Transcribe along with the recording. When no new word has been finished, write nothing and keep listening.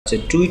So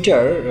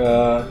Twitter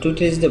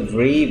is the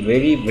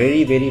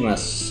very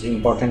much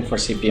important for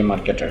CPA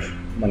marketer.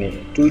 মানে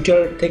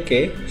Twitter থেকে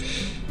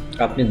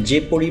আপনি যে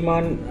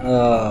পরিমাণ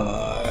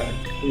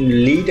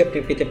লিড আপনি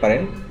পেতে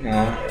পারেন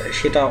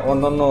সেটা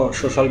অন্যান্য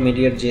সোশ্যাল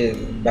মিডিয়ার যে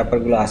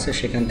ব্যাপারগুলো আছে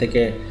সেখান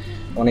থেকে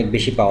অনেক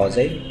বেশি পাওয়া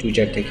যায়।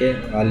 টুইটার থেকে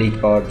লিড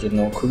পাওয়ার জন্য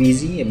খুব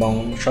ইজি, এবং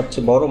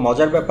সবচেয়ে বড়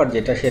মজার ব্যাপার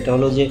সেটা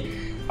হলো যে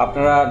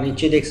আপনারা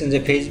নিশ্চয়ই দেখছেন যে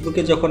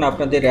ফেসবুকে যখন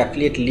আপনাদের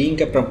অ্যাফিলিয়েট লিঙ্ক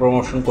আপনারা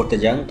প্রমোশন করতে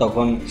যান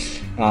তখন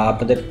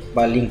আপনাদের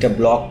বা লিঙ্কটা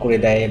ব্লক করে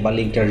দেয় বা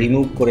লিঙ্কটা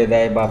রিমুভ করে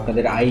দেয় বা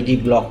আপনাদের আইডি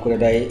ব্লক করে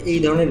দেয়। এই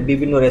ধরনের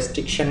বিভিন্ন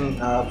রেস্ট্রিকশন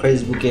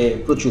ফেসবুকে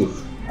প্রচুর,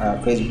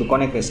 ফেসবুক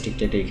অনেক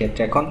রেস্ট্রিক্টেড এই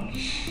ক্ষেত্রে এখন।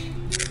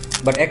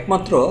 বাট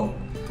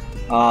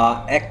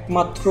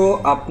একমাত্র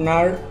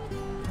আপনার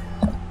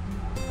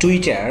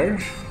টুইটার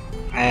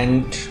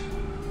অ্যান্ড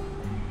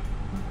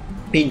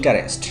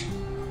পিন্টারেস্ট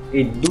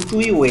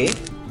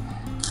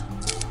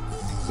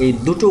এই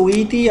দুটো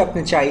ওয়েতেই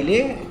আপনি চাইলে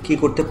কি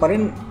করতে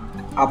পারেন,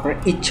 আপনার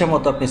ইচ্ছা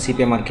মতো আপনি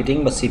সিপিএ মার্কেটিং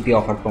বা সিপিএ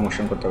অফার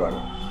প্রমোশন করতে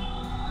পারবেন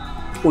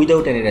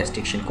উইদাউট এনি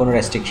রেস্ট্রিকশন, কোনো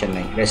রেস্ট্রিকশন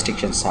নেই,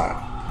 রেস্ট্রিকশন ছাড়া।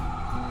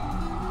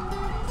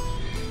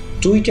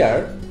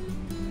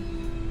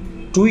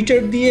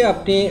 টুইটার দিয়ে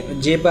আপনি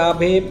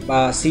যেভাবে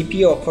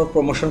সিপিএ অফার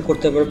প্রমোশন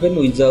করতে পারবেন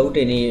উইদাউট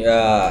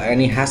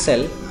এনি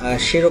হ্যাসেল,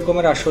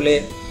 সেরকমের আসলে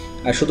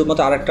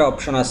শুধুমাত্র আরেকটা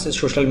অপশন আছে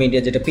সোশ্যাল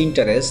মিডিয়া, যেটা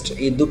পিন্টারেস্ট।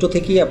 এই দুটো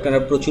থেকেই আপনারা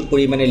প্রচুর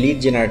পরিমাণে লিড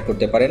জেনারেট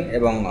করতে পারেন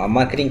এবং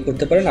মার্কেটিং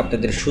করতে পারেন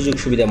আপনাদের সুযোগ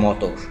সুবিধা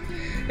মতো।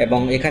 এবং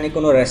এখানে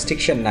কোনো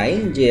রেস্ট্রিকশন নাই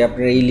যে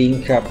আপনার এই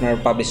লিঙ্ক আপনার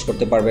পাবলিশ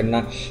করতে পারবেন না।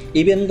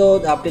 ইভেন দো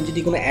আপনি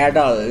যদি কোনো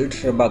অ্যাডাল্ট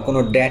বা কোনো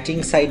ডেটিং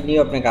সাইট নিয়ে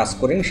আপনি কাজ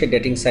করেন, সেই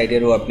ডেটিং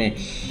সাইটেরও আপনি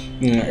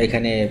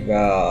এখানে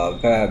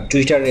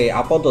টুইটারে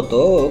আপাতত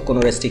কোনো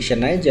রেস্ট্রিকশন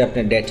নাই যে আপনি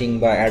ডেটিং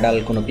বা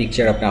অ্যাডাল্ট কোনো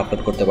পিকচার আপনি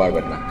আপলোড করতে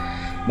পারবেন না।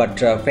 বাট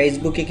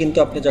ফেসবুকে কিন্তু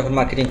আপনি যখন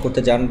মার্কেটিং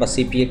করতে যান বা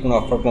সিপিএ কোনো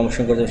অফার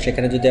প্রমোশন করতে যান,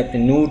 সেখানে যদি আপনি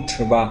নুড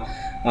বা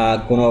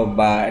কোনো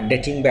বা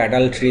ডেটিং বা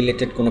অ্যাডাল্ট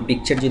রিলেটেড কোনো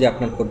পিকচার যদি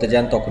আপলোড করতে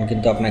যান তখন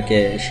কিন্তু আপনাকে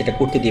সেটা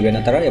করতে দিবে না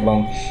তারা। এবং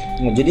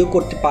যদিও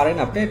করতে পারেন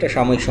আপনি, এটা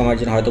সাময়িক সময়ের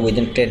জন্য হয়তো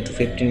উইদিন 10 to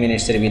 15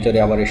 মিনিটসের ভিতরে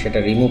আবার সেটা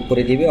রিমুভ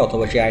করে দিবে,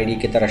 অথবা সেই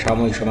আইডিকে তারা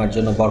সাময়িক সময়ের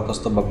জন্য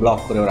বরখাস্ত বা ব্লক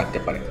করেও রাখতে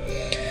পারে।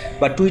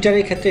 বা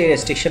টুইটারের ক্ষেত্রে এই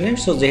রেস্ট্রিকশনের,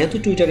 সো যেহেতু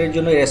টুইটারের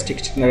জন্য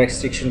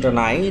রেস্ট্রিকশনটা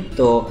নাই,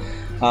 তো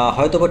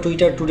হয়তো বা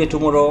টুইটার টুডে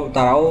টুমোরো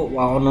তারাও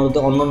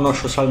অন্য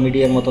সোশ্যাল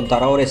মিডিয়ার মতন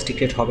তারাও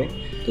রেস্ট্রিক্টেড হবে।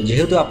 তো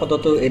যেহেতু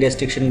আপাতত এই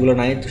রেস্ট্রিকশনগুলো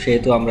নাই, তো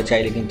সেহেতু আমরা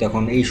চাইলে কিন্তু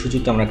এখন এই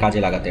সুযোগটা আমরা কাজে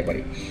লাগাতে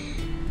পারি।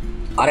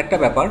 আরেকটা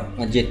ব্যাপার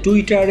যে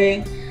টুইটারে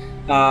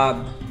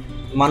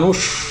মানুষ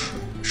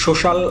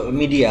সোশ্যাল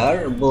মিডিয়ার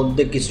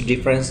মধ্যে কিছু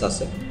ডিফারেন্স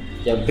আছে,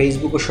 যেমন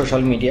ফেসবুকও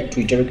সোশ্যাল মিডিয়া,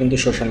 টুইটারও কিন্তু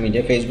সোশ্যাল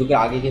মিডিয়া। ফেসবুকের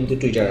আগে কিন্তু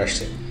টুইটার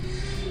আসছে।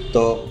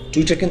 তো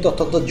টুইটার কিন্তু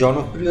অত্যন্ত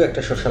জনপ্রিয়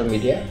একটা সোশ্যাল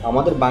মিডিয়া।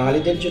 আমাদের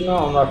বাঙালিদের জন্য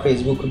আমরা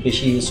ফেসবুক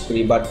বেশি ইউজ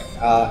করি, বাট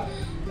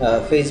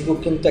ফেসবুক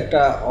কিন্তু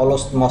একটা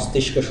অলস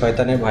মস্তিষ্ক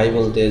শয়তানের ভাই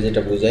বলতে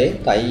যেটা বোঝায়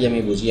তাই আমি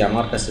বুঝি,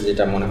 আমার কাছে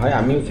যেটা মনে হয়।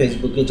 আমিও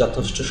ফেসবুকে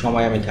যথেষ্ট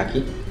সময় আমি থাকি,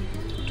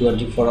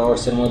 24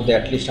 আওয়ার্সের মধ্যে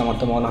অ্যাটলিস্ট আমার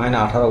তো মনে হয় না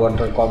 18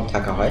 ঘন্টার কম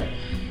থাকা হয়।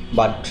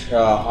 বাট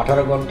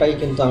 18 ঘন্টাই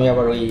কিন্তু আমি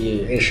আবার ওই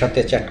এর সাথে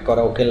চ্যাট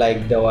করা, ওকে লাইক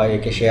দেওয়া,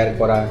 একে শেয়ার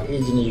করা, এই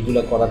জিনিসগুলো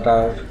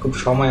করাটার খুব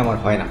সময় আমার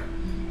হয় না।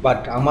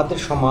 বাট আমাদের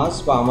সমাজ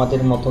বা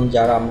আমাদের মতন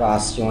যারা আমরা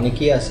আসছি,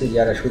 অনেকেই আছে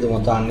যারা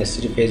শুধুমাত্র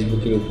আননেসেসারি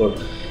ফেসবুকের উপর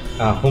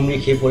হুমড়ি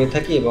খেয়ে পড়ে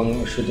থাকি এবং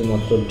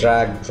শুধুমাত্র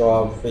ড্র্যাগ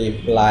ড্রপ,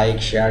 লাইক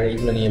শেয়ার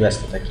এইগুলো নিয়ে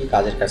ব্যস্ত থাকি,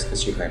 কাজের কাজ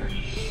কিছুই হয় না।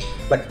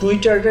 বাট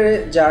টুইটারে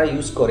যারা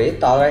ইউজ করে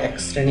তারা এক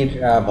শ্রেণীর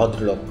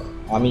ভদ্রলোক,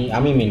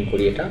 আমি মিন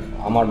করি এটা,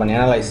 আমার মানে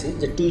অ্যানালাইসিস,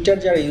 যে টুইটার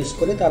যারা ইউজ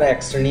করে তারা এক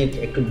শ্রেণীর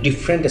একটু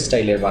ডিফারেন্ট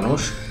স্টাইলের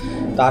মানুষ।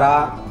 তারা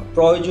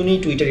প্রয়োজনই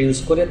টুইটার ইউজ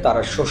করে,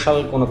 তারা সোশ্যাল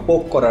কোনো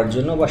পোক করার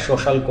জন্য বা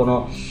সোশ্যাল কোনো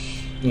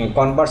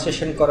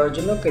কনভারসেশন করার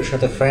জন্য, কেউ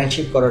সাথে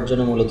ফ্রেন্ডশিপ করার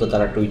জন্য মূলত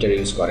তারা টুইটার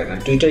ইউজ করে না।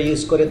 টুইটার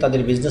ইউজ করে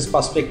তাদের বিজনেস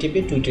পার্সপেক্টিভে,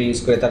 টুইটার ইউজ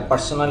করে তার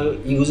পার্সোনাল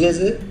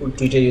ইউজেসে,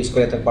 টুইটার ইউজ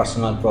করে তার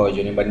পার্সোনাল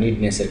প্রয়োজনে বা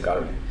নিডনেসের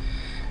কারণে।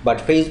 বাট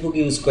ফেসবুক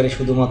ইউজ করে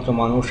শুধুমাত্র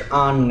মানুষ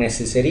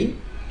আননেসেসারি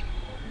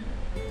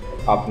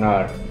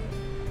আপনার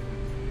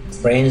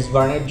ফ্রেন্ডস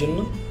বাড়ানোর জন্য,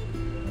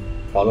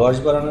 ফলোয়ার্স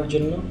বাড়ানোর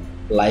জন্য,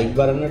 লাইক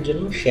বাড়ানোর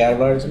জন্য, শেয়ার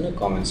বাড়ানোর জন্য,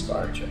 কমেন্টস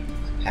করার জন্য।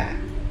 হ্যাঁ,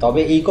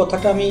 তবে এই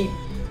কথাটা আমি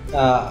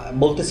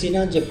বলতেছি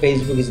না যে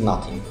Facebook is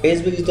nothing.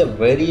 Facebook is a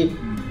very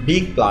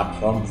big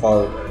platform for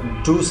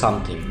do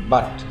something,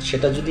 but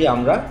সেটা যদি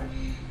আমরা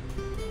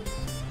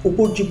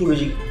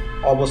উপর্যুপরি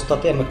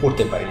অবস্থাতে আমরা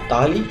করতে পারি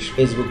তাহলেই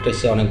ফেসবুকটা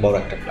হচ্ছে অনেক বড়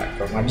একটা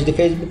প্ল্যাটফর্ম। আর যদি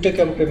ফেসবুকটাকে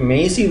আপনি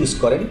মেসি ইউজ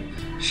করেন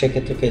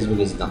সেক্ষেত্রে ফেসবুক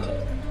ইজ নাথিং।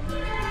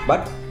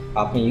 বাট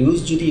আপনি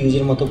যদি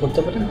ইউজের মতো করতে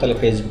পারেন তাহলে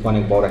ফেসবুক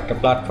অনেক বড় একটা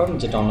প্ল্যাটফর্ম,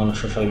 যেটা অন্যান্য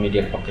সোশ্যাল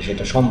মিডিয়ার পক্ষে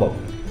সেটা সম্ভব।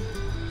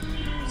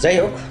 যাই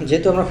হোক,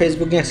 যেহেতু আমরা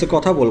ফেসবুক নিয়ে আজকে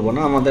কথা বলবো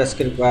না, আমাদের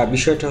আজকের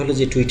বিষয়টা হলো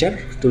যে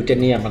টুইটার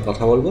নিয়ে আমরা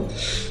কথা বলবো।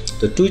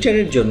 তো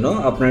টুইটারের জন্য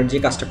আপনার যে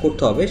কাজটা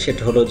করতে হবে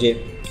সেটা হলো যে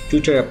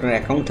টুইটারে আপনার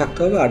অ্যাকাউন্ট থাকতে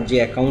হবে, আর যে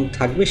অ্যাকাউন্ট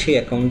থাকবে সেই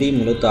অ্যাকাউন্ট দিয়েই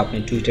মূলত আপনি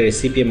টুইটারে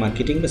সিপিএ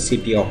মার্কেটিং বা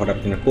সিপিএ অফার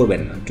আপনারা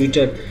করবেন না।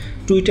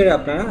 টুইটারে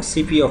আপনারা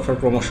সিপিএ অফার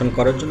প্রমোশন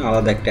করার জন্য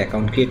আলাদা একটা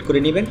অ্যাকাউন্ট ক্রিয়েট করে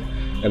নেবেন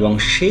এবং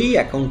সেই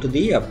অ্যাকাউন্ট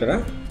দিয়ে আপনারা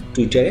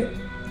টুইটারে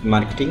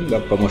মার্কেটিং বা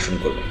প্রমোশন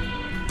করবেন।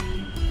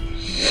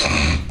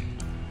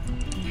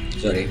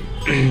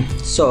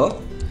 সো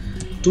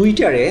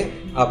টুইটারে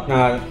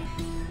আপনার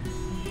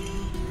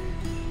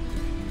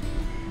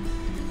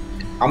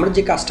আমরা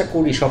যে কাজটা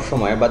করি সব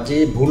সময় বা যে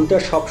ভুলটা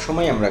সব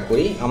সময় আমরা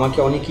করি, আমাকে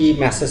অনেকেই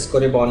মেসেজ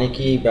করে বা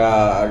অনেকেই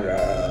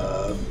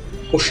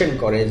কোশ্চেন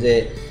করে যে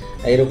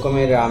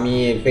এরকমের আমি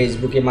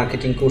ফেসবুকে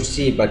মার্কেটিং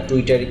করছি বা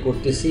টুইটারে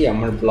করতেছি,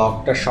 আমার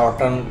ব্লগটা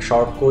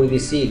শর্ট করে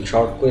দিছি,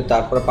 শর্ট করে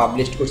তারপর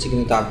পাবলিশ করছি,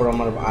 কিন্তু তারপর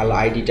আমার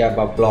আইডিটা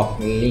বা ব্লগ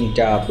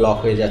লিঙ্কটা ব্লক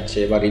হয়ে যাচ্ছে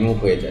বা রিমুভ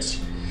হয়ে যাচ্ছে।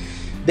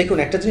 দেখুন,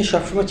 একটা জিনিস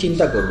সবসময়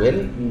চিন্তা করবেন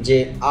যে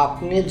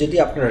আপনি যদি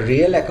আপনার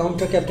রিয়েল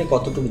অ্যাকাউন্টটাকে আপনি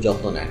কতটুকু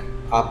যত্ন নেন।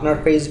 আপনার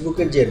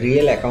ফেসবুকের যে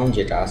রিয়েল অ্যাকাউন্ট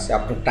যেটা আছে,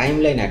 আপনার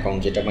টাইমলাইন অ্যাকাউন্ট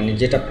যেটা মানে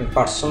যেটা আপনি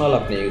পার্সোনাল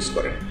আপনি ইউজ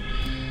করেন,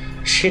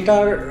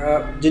 সেটার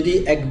যদি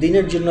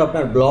একদিনের জন্য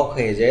আপনার ব্লক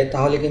হয়ে যায়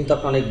তাহলে কিন্তু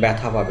আপনি অনেক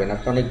ব্যথা পাবেন,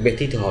 আপনি অনেক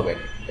ব্যথিত হবেন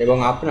এবং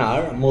আপনার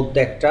মধ্যে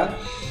একটা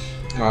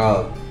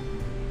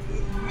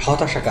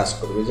হতাশা কাজ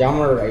করবে যে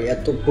আমার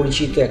এত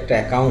পরিচিত একটা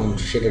অ্যাকাউন্ট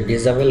সেটা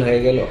ডিসেবল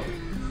হয়ে গেল।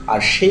 আর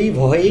সেই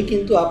ভয়েই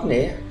কিন্তু আপনি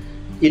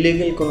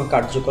ইলিগাল কোনো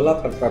কার্যকলাপ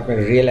আপনার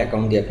রিয়েল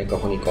অ্যাকাউন্ট দিয়ে আপনি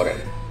কখনই করেন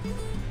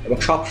এবং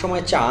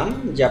সবসময় চান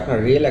যে আপনার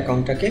রিয়েল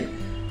অ্যাকাউন্টটাকে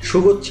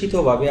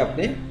সুগচ্ছিতভাবে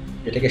আপনি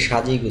এটাকে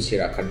সাজিয়ে গুছিয়ে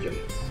রাখার জন্য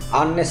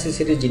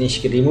আননেসেসারি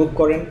জিনিসকে রিমুভ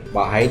করেন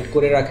বা হাইড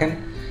করে রাখেন,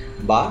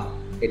 বা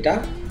এটা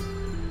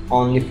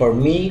অনলি ফর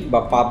মি বা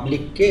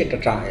পাবলিককে এটা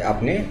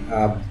আপনি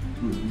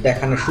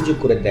দেখানোর সুযোগ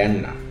করে দেন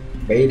না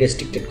বা এই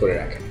রেস্ট্রিক্টেড করে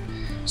রাখেন।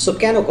 সো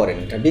কেন করেন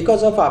এটা? বিকজ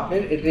অফ আপনি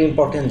এটা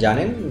ইম্পর্টেন্ট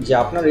জানেন যে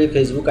আপনার এই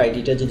ফেসবুক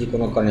আইডিটা যদি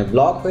কোনো কারণে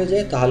ব্লক হয়ে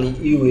যায় তাহলে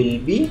ইউ উইল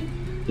বি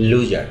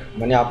লুজার,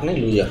 মানে আপনি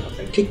লুজার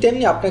হবেন। ঠিক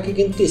তেমনি আপনাকে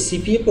কিন্তু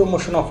সিপিএ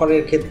প্রমোশন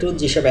অফারের ক্ষেত্রেও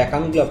যেসব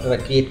অ্যাকাউন্টগুলো আপনারা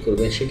ক্রিয়েট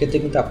করবেন সেক্ষেত্রে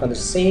কিন্তু আপনাদের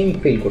সেম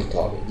ফিল করতে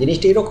হবে।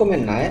 জিনিসটা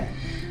এরকমের নয়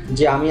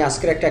যে আমি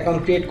আজকের একটা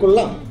অ্যাকাউন্ট ক্রিয়েট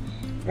করলাম,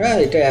 হ্যাঁ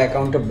এটা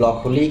অ্যাকাউন্টটা ব্লক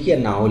হলেই কি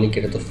আর না হলেই কি,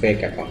 এটা তো ফেক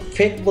অ্যাকাউন্ট।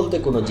 ফেক বলতে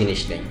কোনো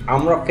জিনিস নেই,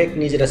 আমরা ফেক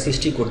নিজেরা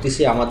সৃষ্টি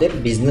করতেছি আমাদের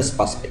বিজনেস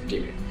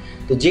পার্সপেক্টিভে।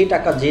 তো যে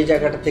টাকা যে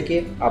জায়গাটা থেকে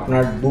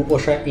আপনার 2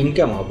 পয়সা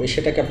ইনকাম হবে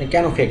সেটাকে আপনি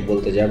কেন ফেক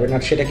বলতে যাবেন,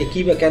 আর সেটাকে কী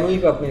বা কেনই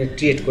বা আপনি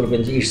ক্রিয়েট করবেন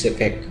যে ইটস এ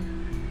ফেক।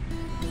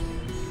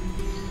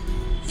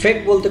 ফেক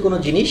বলতে কোনো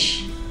জিনিস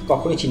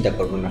কখনোই চিন্তা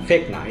করবেন না,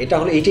 ফেক না, এটা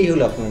হলো এটাই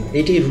হলো আপনার,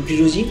 এটাই রুটি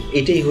রুজি,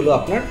 এটাই হলো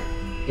আপনার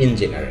ইন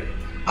জেনারেল।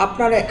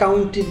 আপনার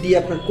অ্যাকাউন্ট দিয়ে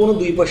আপনার কোনো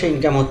 2 পয়সা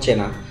ইনকাম হচ্ছে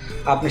না,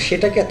 আপনি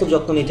সেটাকে এত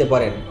যত্ন নিতে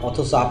পারেন,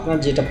 অথচ আপনার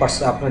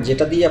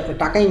যেটা দিয়ে আপনার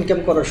টাকা ইনকাম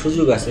করার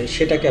সুযোগ আছে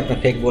সেটাকে আপনি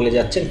ফেক বলে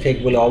যাচ্ছেন, ফেক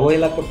বলে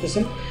অবহেলা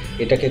করতেছেন,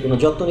 এটাকে কোনো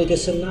যত্ন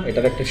নিতেছেন না।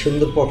 এটার একটা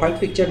সুন্দর প্রোফাইল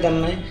পিকচার দেন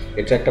নাই,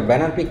 এটার একটা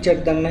ব্যানার পিকচার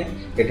দেন নাই,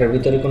 এটার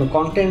ভিতরে কোনো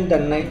কন্টেন্ট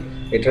দেন নাই,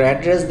 এটার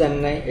অ্যাড্রেস দেন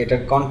নাই,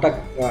 এটার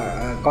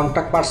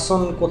কন্ট্যাক্ট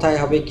পারসন কোথায়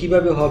হবে,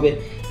 কিভাবে হবে,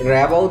 এটার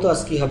অ্যাবাউট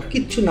আস কী হবে,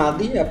 কিচ্ছু না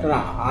দিয়ে আপনারা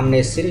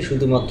আননেসেসারি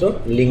শুধুমাত্র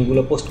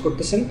লিঙ্কগুলো পোস্ট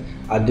করতেছেন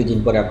আর 2 দিন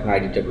পরে আপনার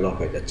আইডিটা ব্লক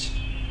হয়ে যাচ্ছে।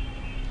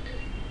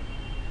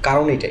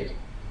 কারণ এটাই,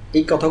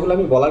 এই কথাগুলো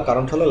আমি বলার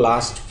কারণটা হলো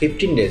লাস্ট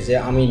 15 ডেজে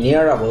আমি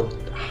near about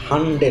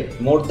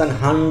more than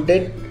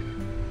 100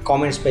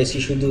 comments পাইছি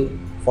শুধু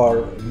ফর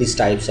দিস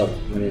টাইপস অফ,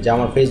 মানে যে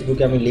আমার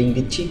ফেসবুকে আমি লিঙ্ক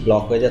দিচ্ছি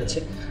ব্লক হয়ে যাচ্ছে,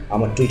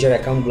 আমার টুইটার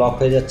অ্যাকাউন্ট ব্লক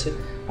হয়ে যাচ্ছে,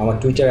 আমার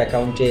টুইটার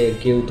অ্যাকাউন্টে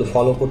কেউ তো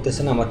ফলো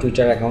করতেছে না, আমার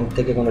টুইটার অ্যাকাউন্ট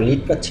থেকে কোনো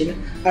লিড পাচ্ছি না।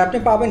 আর আপনি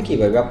পাবেন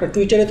কীভাবে? আপনার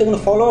টুইটারে তো কোনো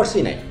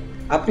ফলোয়ার্সই নাই,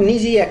 আপনি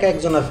নিজেই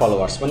একজনের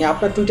ফলোয়ার্স, মানে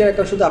আপনার টুইটার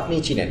অ্যাকাউন্ট শুধু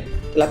আপনিই চিনেন,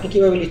 তাহলে আপনি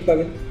কীভাবে লিড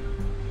পাবেন?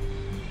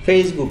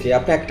 ফেসবুকে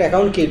আপনি একটা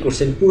অ্যাকাউন্ট ক্রিয়েট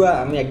করছেন পুরো,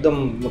 আমি একদম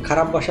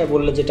খারাপ ভাষায়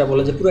বললে যেটা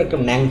বলে যে পুরো একটা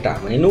ন্যাংটা,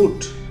 মানে নুট,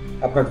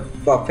 আপনার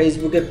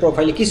ফেসবুকের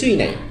প্রোফাইলে কিছুই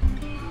নাই,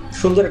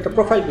 সুন্দর একটা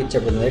প্রোফাইল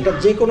পিকচার বলুন, এটা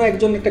যে কোনো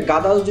একজন একটা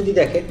গাদাও যদি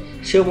দেখে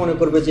সেও মনে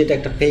করবে যে এটা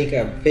একটা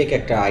ফেক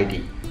একটা আইডি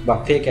বা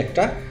ফেক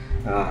একটা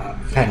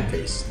ফ্যান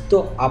পেজ। তো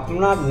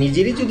আপনার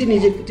নিজেরই যদি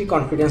নিজের প্রতি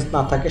কনফিডেন্স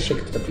না থাকে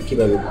সেক্ষেত্রে আপনি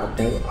কীভাবে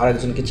আপনি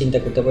আরেকজনকে চিন্তা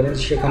করতে পারেন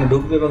সেখানে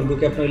ঢুকবে এবং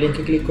ঢুকে আপনার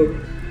লিঙ্কে ক্লিক করবে।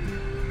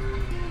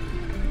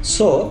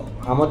 সো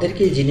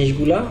আমাদেরকে এই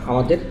জিনিসগুলো,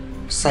 আমাদের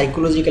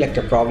সাইকোলজিক্যাল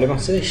একটা প্রবলেম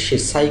আছে,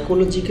 সেই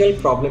সাইকোলজিক্যাল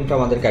প্রবলেমটা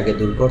আমাদেরকে আগে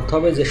দূর করতে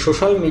হবে যে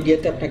সোশ্যাল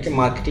মিডিয়াতে আপনাকে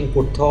মার্কেটিং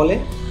করতে হলে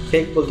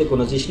ফেক বলতে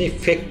কোনো জিনিস নেই,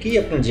 ফেককেই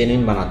আপনার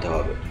জেনুইন বানাতে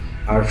হবে।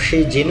 আর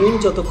সেই জেনুইন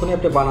যতক্ষণে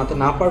আপনি বানাতে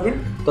না পারবেন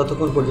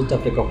ততক্ষণ পর্যন্ত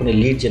আপনি কখনোই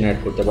লিড জেনারেট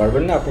করতে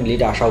পারবেন না, আপনি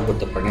লিড আশাও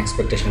করতে পারেন,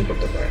 এক্সপেকটেশন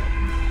করতে পারেন।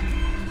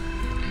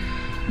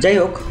 যাই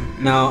হোক,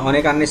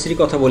 অনেক আননেসেসারি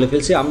কথা বলে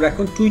ফেলছি। আমরা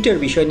এখন টুইটার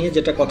বিষয় নিয়ে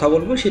যেটা কথা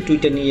বলবো সেই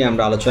টুইটার নিয়ে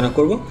আমরা আলোচনা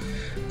করব।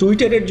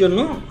 টুইটারের জন্য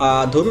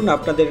ধরুন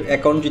আপনাদের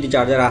অ্যাকাউন্ট যদি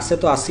যার আছে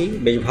তো আসি,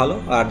 বেশ ভালো,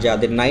 আর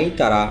যাদের নাই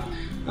তারা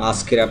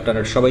আজকের আপনারা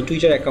সবাই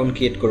টুইটার অ্যাকাউন্ট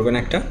ক্রিয়েট করবেন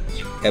একটা,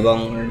 এবং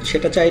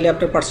সেটা চাইলে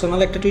আপনার পার্সোনাল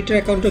একটা টুইটার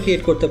অ্যাকাউন্টও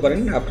ক্রিয়েট করতে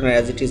পারেন আপনার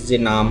অ্যাজ ইট ইজ যে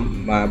নাম,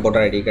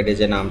 ভোটার আইডি কার্ডে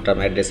যে নামটা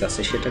অ্যাড্রেস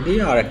আছে সেটা দিয়ে,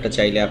 আর একটা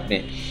চাইলে আপনি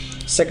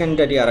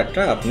সেকেন্ডারি আর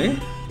একটা আপনি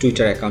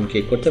টুইটার অ্যাকাউন্ট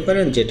ক্রিয়েট করতে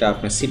পারেন যেটা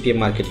আপনার সিপিএ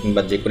মার্কেটিং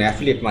বা যে কোনো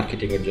অ্যাফিলিয়েট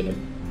মার্কেটিংয়ের জন্য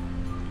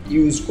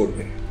ইউজ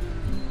করবেন।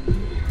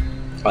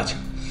 আচ্ছা,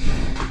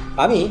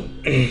 আমি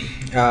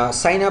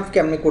সাইন আপ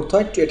কেমনে করতে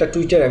হয় এটা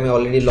টুইটার আমি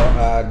অলরেডি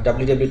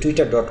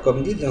www.twitter.com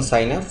দিয়ে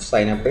সাইন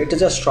আপ করে, এটা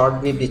জাস্ট শর্ট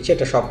ব্রিফ দিচ্ছি,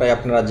 এটা সবাই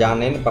আপনারা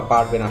জানেন বা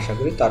পারবেন আশা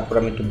করি। তারপর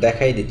আমি একটু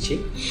দেখাই দিচ্ছি,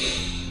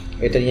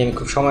 এটা নিয়ে আমি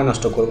খুব সময়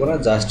নষ্ট করবো না,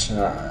 জাস্ট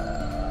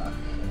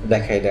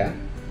দেখাই দেয়া।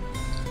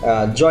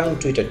 Join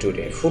Twitter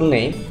today, full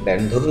name দেন,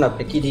 ধরুন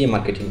আপনি কী দিয়ে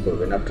মার্কেটিং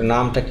করবেন, আপনার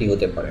নামটা কী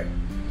হতে পারে,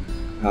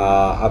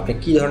 আপনি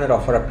কী ধরনের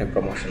অফার আপনি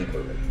প্রমোশন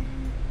করবেন,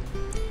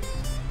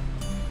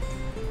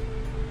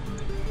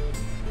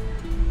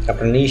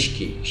 আপনার নিশ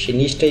কি, সেই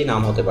নিশটাই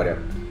নাম হতে পারে।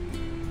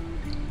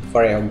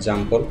 ফর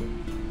এক্সাম্পল,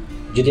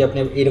 যদি আপনি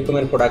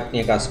এরকমের প্রোডাক্ট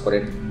নিয়ে কাজ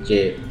করেন যে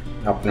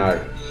আপনার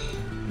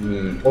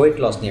ওয়েট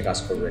লস নিয়ে কাজ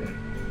করবেন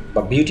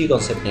বা বিউটি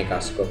কনসেপ্ট নিয়ে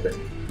কাজ করবেন,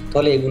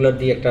 তাহলে এগুলোর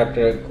দিয়ে একটা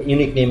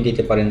ইউনিক নেম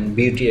দিতে পারেন,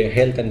 বিউটি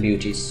হেলথ অ্যান্ড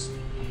বিউটিস,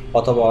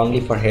 অথবা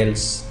অনলি ফর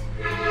হেলথ,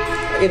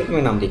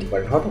 এরকমের নাম দিতে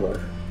পারেন, হতে পারে।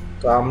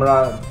 তো আমরা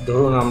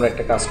ধরুন আমরা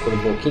একটা কাজ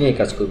করব, কী নিয়ে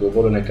কাজ করব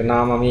বলুন, একটা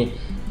নাম আমি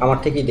আমার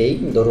থেকেই দেই,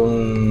 ধরুন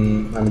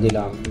আমি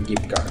দিলাম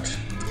গিফট কার্ড।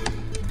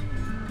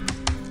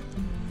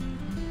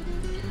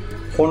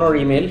 ফোন আর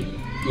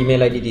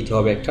ইমেল আইডি দিতে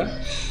হবে একটা।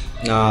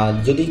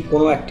 যদি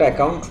কোনো একটা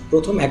অ্যাকাউন্ট,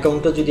 প্রথম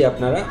অ্যাকাউন্টটা যদি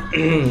আপনারা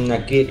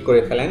ক্রিয়েট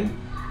করে ফেলেন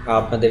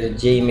আপনাদের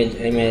যে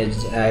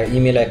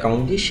ইমেল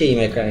অ্যাকাউন্ট দিয়ে, সেই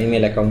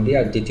ইমেল অ্যাকাউন্ট দিয়ে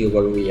আর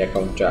দ্বিতীয়বার ওই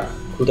অ্যাকাউন্টটা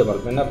খুলতে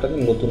পারবেন না, আপনাদের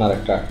নতুন আর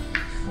একটা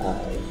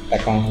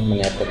অ্যাকাউন্ট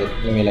মানে আপনাদের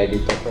ইমেল আইডি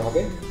দরকার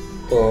হবে।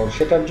 তো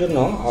সেটার জন্য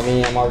আমি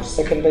আমার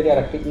সেকেন্ডারি আর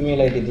একটা ইমেল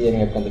আইডি দিয়ে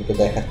আমি আপনাদেরকে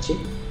দেখাচ্ছি।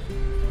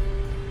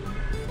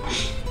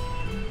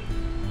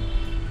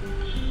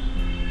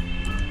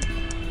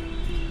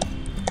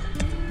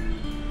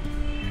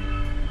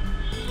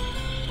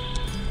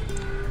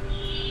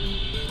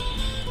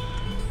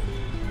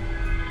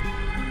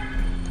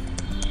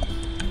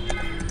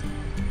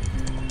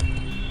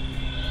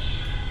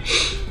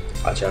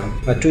 আচ্ছা,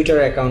 টুইটার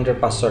অ্যাকাউন্টের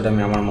পাসওয়ার্ড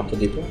আমি আমার মতো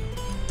দিব।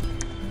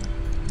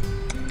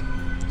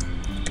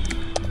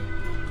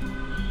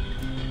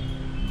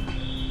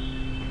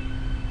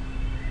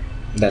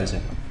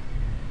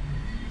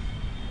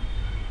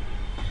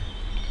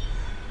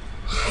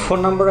 ফোন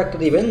নাম্বার একটা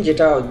দিবেন,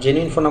 যেটা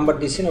জেনুইন ফোন নাম্বার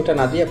দিচ্ছেন ওটা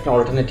না দিয়ে আপনি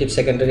অল্টারনেটিভ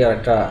সেকেন্ডারি আর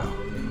একটা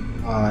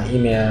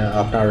ইমেল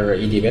আপনার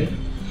দিবেন,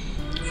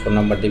 ফোন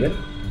নাম্বার দিবেন।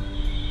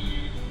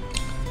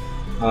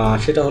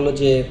 সেটা হলো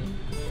যে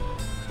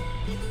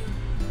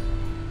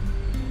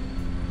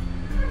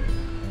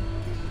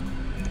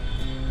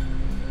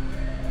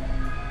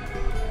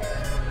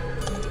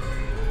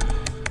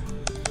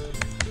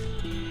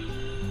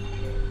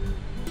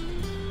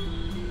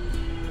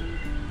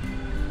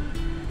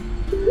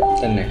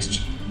নেক্সট,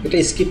 এটা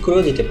স্কিপ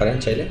করেও দিতে পারেন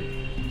চাইলে।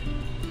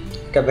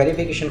 একটা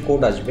ভেরিফিকেশন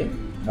কোড আসবে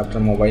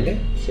আপনার মোবাইলে,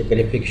 সেই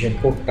ভেরিফিকেশন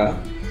কোডটা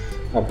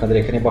আপনাদের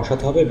এখানে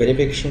বসাতে হবে।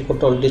 ভেরিফিকেশন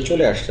কোডটা অলরেডি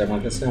চলে আসছে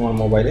আমার কাছে, আমার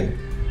মোবাইলে।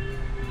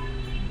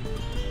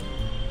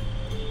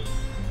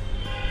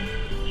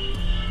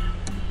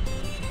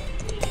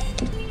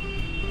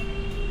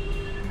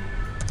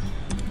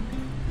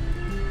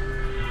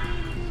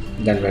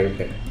 দেন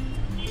ভেরিফাই।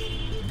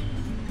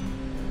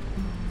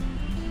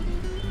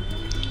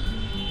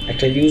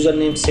 একটা ইউজার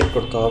নেম সেট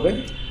করতে হবে।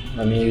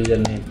 আমি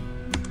ইউজার নেম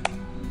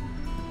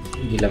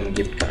দিলাম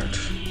গিফট কার্ড,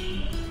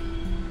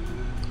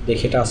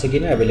 দেখি এটা আছে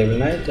কিনা, অ্যাভেলেবেল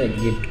নাই, তাই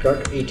গিফট কার্ড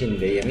 18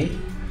 দেই আমি,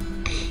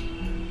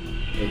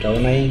 এটাও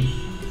নাই।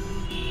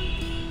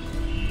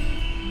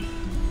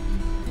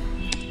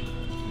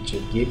 আচ্ছা,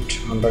 গিফট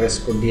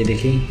আন্ডারস্কোর দিয়ে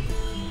দেখি,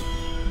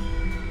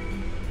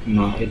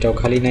 না এটাও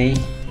খালি নাই।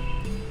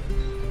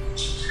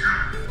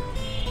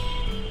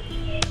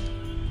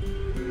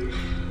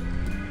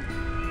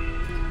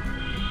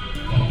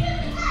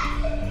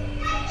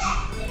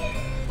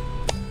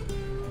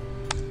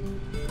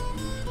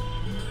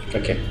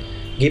 ওকে,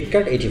 গিফট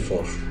কার্ড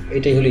 84,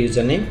 এটাই হলো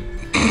ইউজার নেম।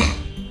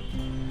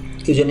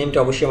 ইউজার নেমটা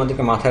অবশ্যই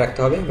আমাদেরকে মাথায় রাখতে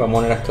হবে বা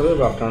মনে রাখতে হবে,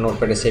 বা আপনারা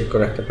নোটপ্যাডে সেভ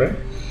করে রাখতে পারেন।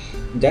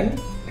 দেন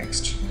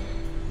next,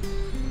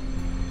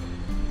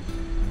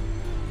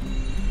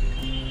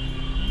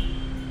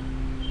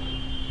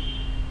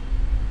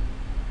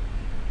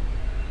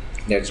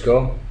 let's go.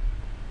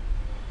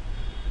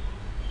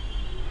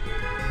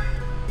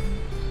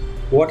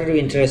 What are you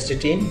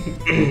interested in,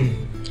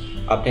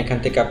 আপনি এখান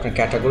থেকে আপনার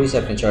ক্যাটাগরিজ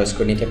আপনি চয়েস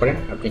করে নিতে পারেন,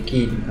 আপনি কি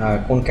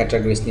কোন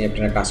ক্যাটাগরিজ নিয়ে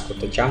আপনারা কাজ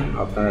করতে চান।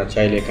 আপনারা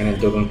চাইলে এখানে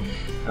ধরুন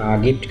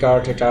গিফট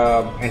কার্ড, এটা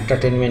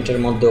এন্টারটেনমেন্টের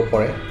মধ্যেও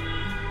পড়ে,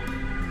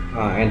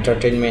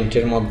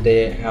 এন্টারটেনমেন্টের মধ্যে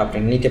আপনি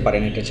নিতে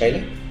পারেন এটা চাইলে।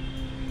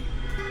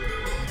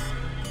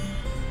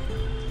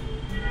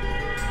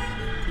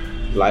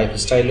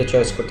 লাইফস্টাইলও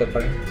চয়েস করতে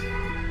পারেন,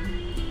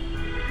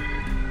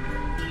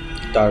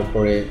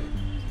 তারপরে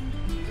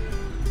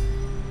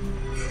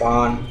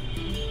ফান,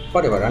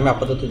 হোয়াটএভার। আমি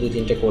আপাতত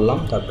 2-3টে করলাম,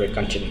 তারপরে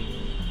কন্টিনিউ।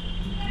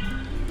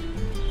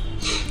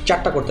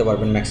 4টা করতে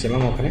পারবেন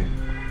ম্যাক্সিমাম ওখানে।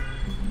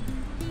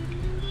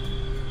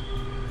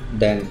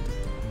 দেন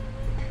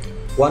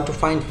want to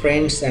find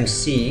friends and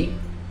see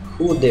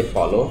who they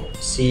follow,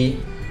 see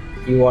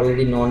you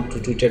already known to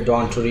Twitter,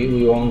 don't worry,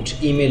 we won't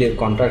email your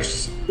contacts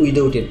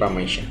without your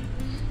permission।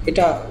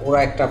 এটা ওরা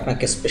একটা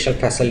আপনাকে স্পেশাল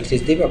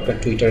ফ্যাসিলিটিস দেবে আপনার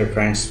টুইটারের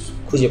ফ্রেন্ডস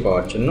খুঁজে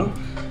পাওয়ার জন্য।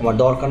 আমার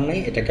দরকার নেই,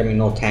 এটাকে আমি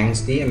নো থ্যাঙ্কস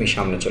দিয়ে আমি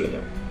সামনে চলে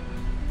যাব।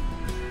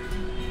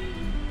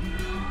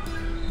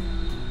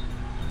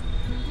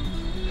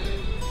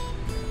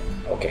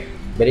 ওকে,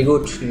 ভেরি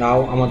গুড। নাও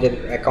আমাদের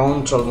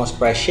অ্যাকাউন্ট অলমোস্ট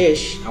প্রায় শেষ।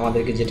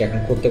 আমাদেরকে যেটা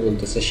এখন করতে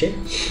বলতেছে সে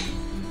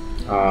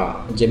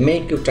যে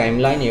make you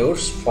timeline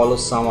yours, follow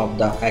some of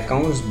the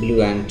accounts blue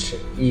and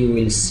you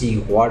will see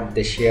what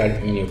they share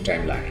in your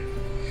timeline.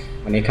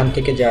 মানে এখান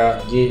থেকে যারা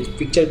যে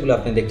পিকচারগুলো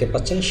আপনি দেখতে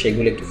পাচ্ছেন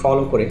সেগুলো একটু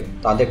ফলো করে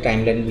তাদের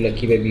টাইমলাইনগুলো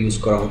কীভাবে ইউজ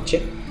করা হচ্ছে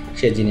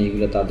সেই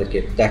জিনিসগুলো তাদেরকে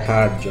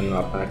দেখার জন্য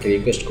আপনাকে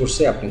রিকোয়েস্ট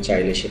করছে, আপনি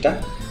চাইলে সেটা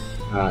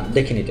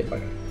দেখে নিতে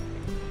পারেন।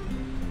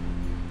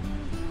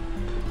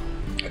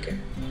 ওকে,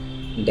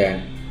 দেন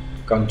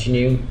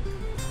continue,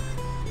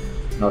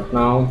 not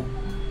now.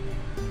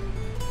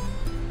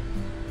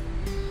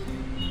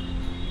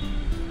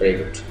 Very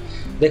good.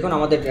 দেখুন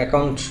আমাদের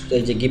অ্যাকাউন্ট,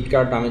 এই যে গিফট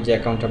কার্ড নামে যে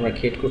অ্যাকাউন্ট আমরা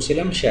ক্রিয়েট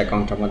করছিলাম সেই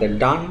অ্যাকাউন্ট আমাদের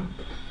ডান।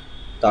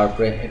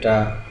 তারপরে এটা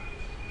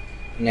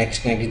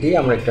নেক্সট দিয়ে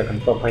আমরা একটু এখন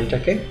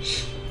প্রোফাইলটাকে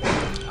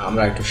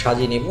আমরা একটু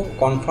সাজিয়ে নেব।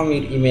 Confirm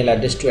your email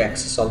address to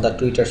access all the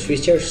Twitter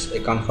features, A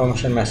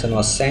confirmation message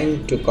was send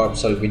to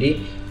কর্পসল BD.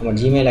 আমার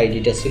জিমেল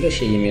আইডিটা ছিল,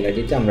 সেই ইমেল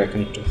আইডিতে আমরা এখন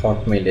একটু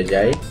হটমেইলে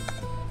যাই।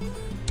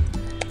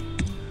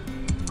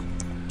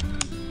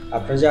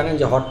 আপনারা জানেন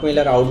যে হটমেইল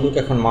আর আউটলুক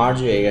এখন মার্জ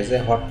হয়ে গেছে।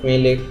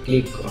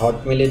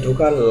 হটমেইলে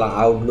ঢোকা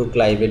আউটলুক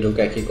লাইভে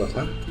ঢোকা একই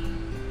কথা।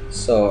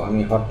 সো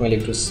আমি হটমেইল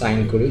একটু সাইন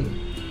করি।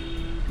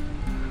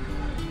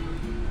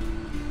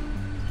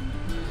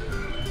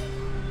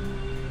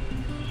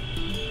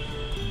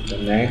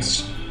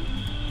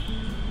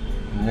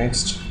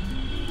 নেক্সট।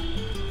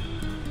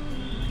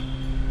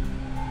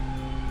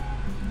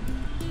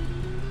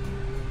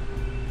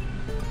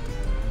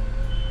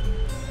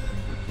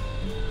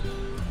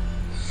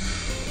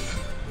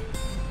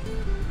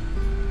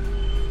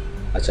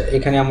 আচ্ছা,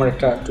 এখানে আমার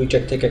একটা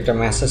টুইটার থেকে একটা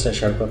মেসেজ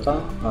আসার কথা,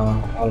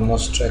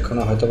 অলমোস্ট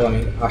এখনও হয়তো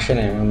আমি আসে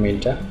নাই আমার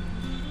মেইলটা,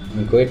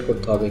 আমি ওয়েট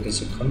করতে হবে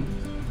কিছুক্ষণ।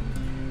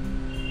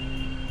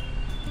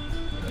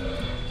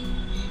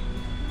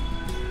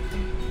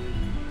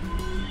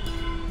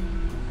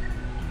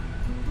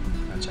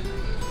 আচ্ছা,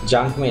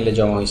 জাঙ্ক মেইলে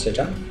জমা হয়েছে,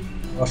 এটা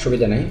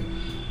অসুবিধা নেই।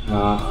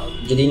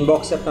 যদি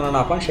ইনবক্সে আপনারা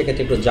না পান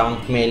সেক্ষেত্রে একটু জাঙ্ক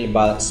মেইল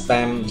বা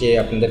স্প্যাম যে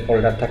আপনাদের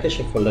ফোল্ডার থাকে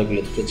সেই ফোল্ডারগুলো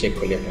একটু চেক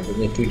করলে আপনাদের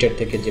যে টুইটার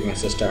থেকে যে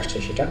মেসেজটা আসছে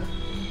সেটা।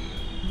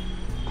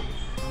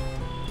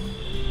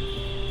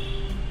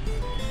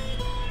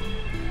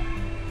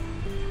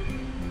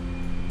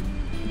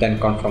 Then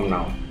confirm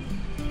now.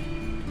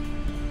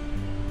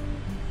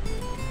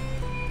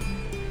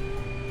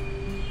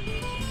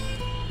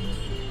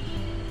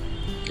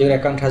 Your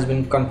account has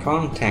been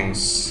confirmed,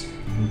 thanks.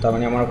 তার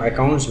মানে আমার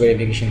অ্যাকাউন্টস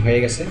ভেরিফিকেশন হয়ে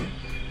গেছে।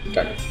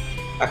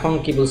 এখন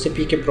কি বলছে,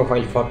 পিকে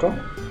প্রোফাইল ফটো,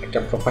 একটা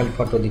প্রোফাইল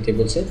ফটো দিতে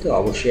বলছে। তো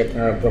অবশ্যই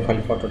আপনারা প্রোফাইল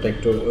ফটোটা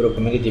একটু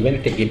ওরকমই দিবেন,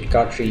 একটা গিফট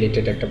কার্ড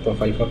রিলেটেড একটা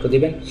প্রোফাইল ফটো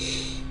দিবেন।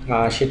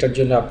 সেটার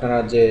জন্য আপনারা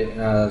যে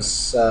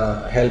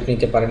হেল্প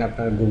নিতে পারেন,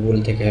 আপনারা গুগল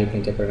থেকে হেল্প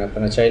নিতে পারেন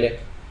আপনারা চাইলে।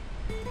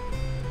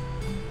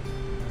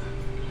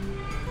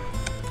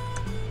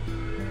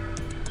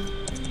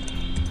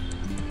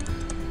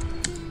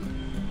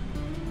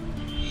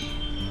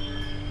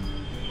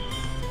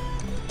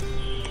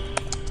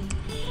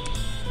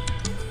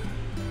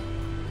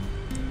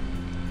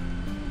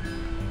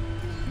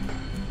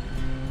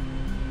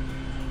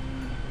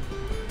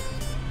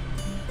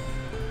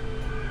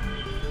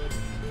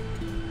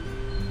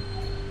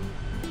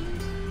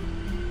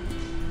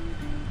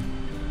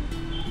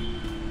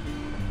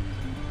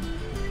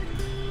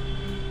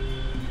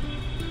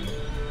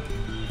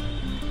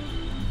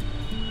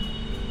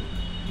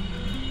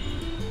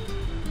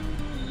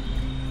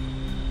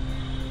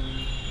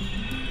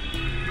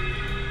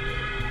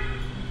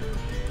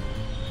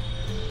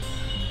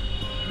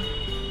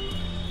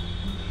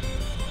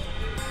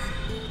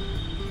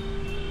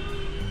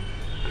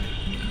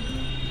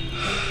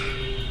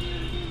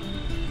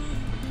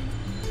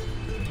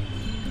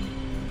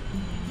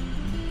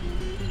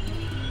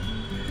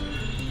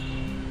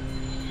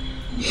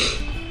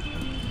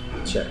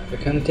 আচ্ছা,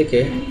 এখান থেকে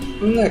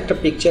একটা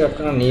পিকচার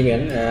আপনারা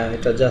নেবেন,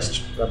 এটা জাস্ট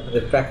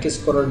আপনাদের প্র্যাকটিস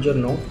করার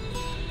জন্য।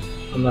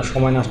 আমরা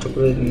সময়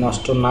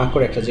নষ্ট না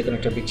করে একটা যে কোনো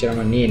একটা পিকচার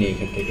আমরা নিয়ে নিই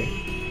এখান থেকে।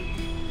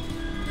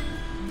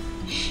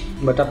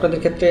 বাট আপনাদের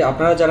ক্ষেত্রে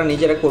আপনারা যারা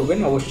নিজেরা করবেন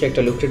অবশ্যই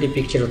একটা লুক্রেটিভ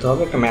পিকচার হতে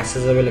হবে, একটা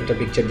মেসেজেবল একটা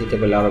পিকচার দিতে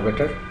পারলে আরও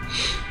বেটার।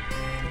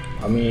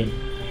 আমি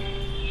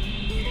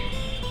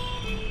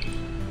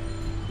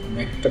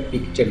একটা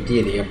পিকচার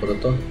দিয়ে দিই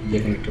আপাতত, যে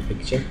কোনো একটা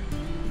পিকচার।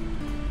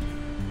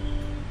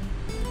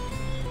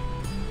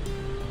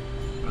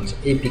 আচ্ছা,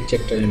 এই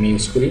পিকচারটা আমি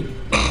ইউজ করি,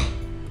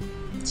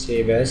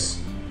 সেভ অ্যাজ।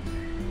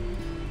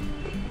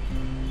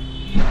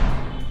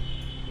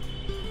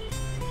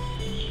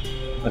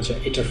 আচ্ছা,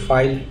 এটার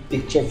ফাইল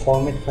পিকচার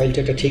ফরম্যাট ফাইলটা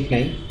এটা ঠিক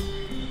নাই।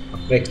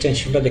 আপনার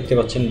এক্সটেনশনটা দেখতে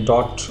পাচ্ছেন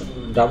ডট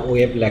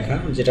ওয়েব লেখা,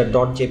 যেটা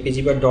ডট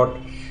জেপিজি বা ডট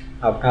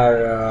আপনার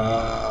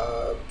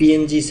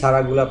পিএনজি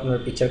ছাড়াগুলো আপনার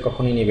পিকচার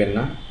কখনোই নেবেন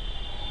না।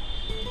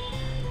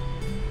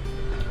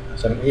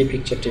 আচ্ছা, আমি এই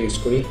পিকচারটা ইউজ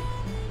করি,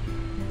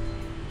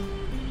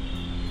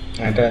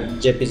 এটা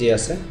জেপিজি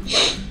আছে।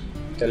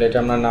 তাহলে এটা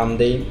আমরা নাম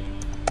দেই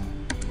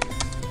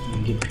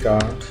গিফট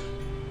কার্ড,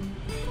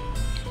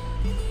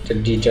 এটা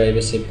ডি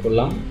ড্রাইভে সেভ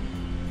করলাম।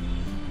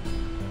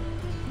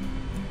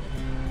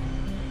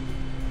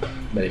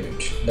 Very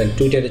good. দেন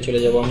টুইটারে চলে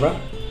যাব আমরা।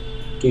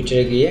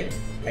 টুইটারে গিয়ে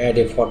add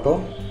a photo,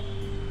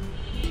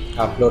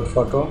 upload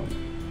photo,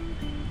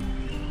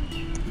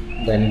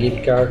 then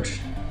gift card.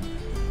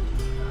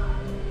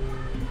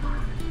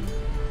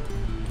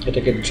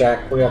 এটাকে ড্র্যাগ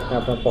করে আপনি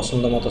আপনার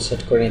পছন্দ মতো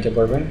সেট করে নিতে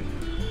পারবেন।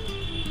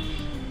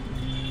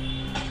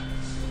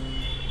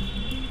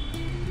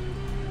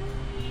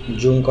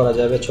 জুম করা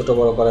যাবে, ছোট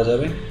বড় করা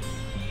যাবে।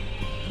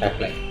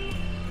 অ্যাপ্লাই।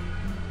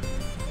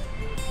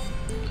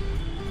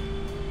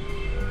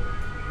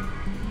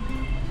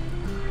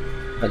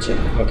 আচ্ছা,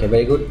 ওকে,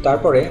 ভেরি গুড।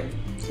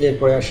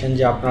 এরপরে আসেন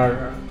যে আপনার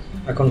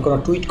এখন কোনো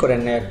টুইট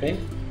করেন না, আপনি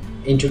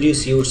ইন্ট্রোডিউস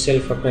ইউর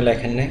সেলফ আপনি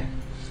লেখেন না।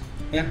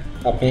 হ্যাঁ,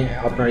 আপনি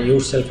আপনার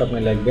ইউর সেলফ আপনি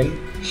লিখবেন।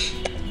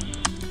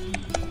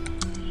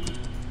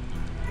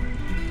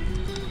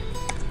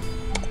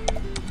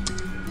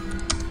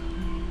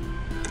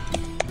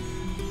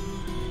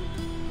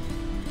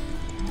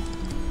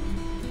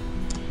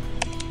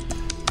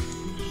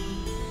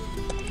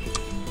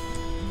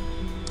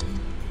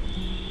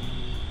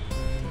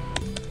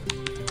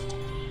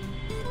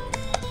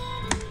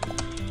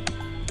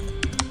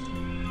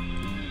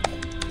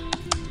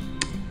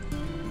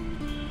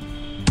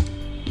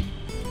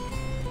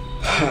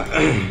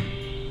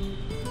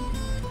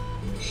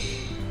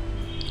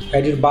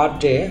 আইডির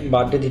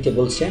বার্থডে দিতে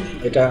বলছে,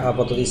 এটা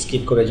আপাতত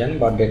স্কিপ করে যান,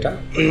 বার্থডেটা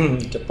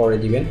এটা পরে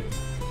দিবেন।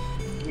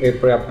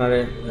 এরপরে আপনার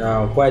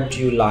হোয়াট ডু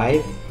ইউ লাইভ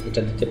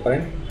এটা দিতে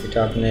পারেন, এটা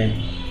আপনি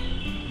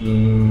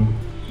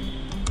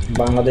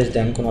বাংলাদেশ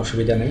দেন, কোনো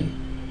অসুবিধা নেই।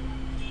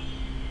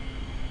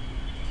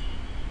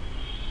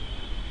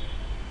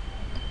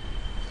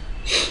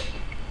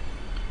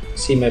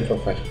 সি মাই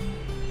প্রোফাইল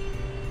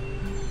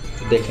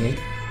দেখে নিই।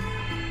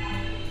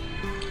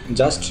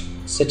 Just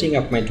setting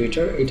up my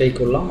Twitter এটাই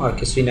করলাম, আর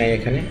কিছুই নাই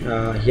এখানে।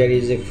 Here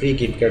is a free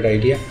gift card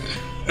idea.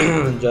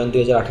 Join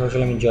 2018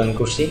 সালে আমি জয়েন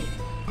করছি।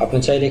 আপনি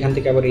চাইলে এখান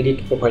থেকে আবার এডিট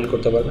প্রোফাইল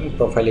করতে পারবেন,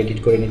 প্রোফাইল এডিট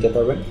করে নিতে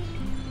পারবেন,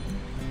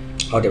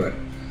 হোয়াটএভার।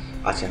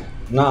 আচ্ছা,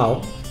 নাও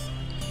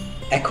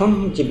এখন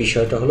যে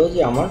বিষয়টা হলো যে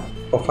আমার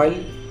প্রোফাইল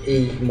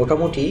এই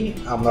মোটামুটি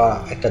আমরা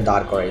একটা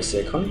দাঁড় করাইছি।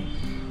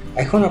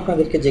 এখন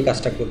আপনাদেরকে যে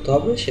কাজটা করতে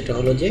হবে সেটা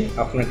হলো যে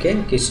আপনাকে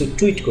কিছু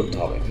টুইট করতে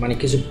হবে, মানে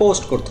কিছু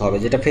পোস্ট করতে হবে,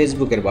 যেটা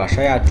ফেসবুকের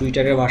ভাষায়, আর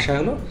টুইটারের ভাষায়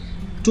হলো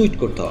টুইট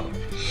করতে হবে।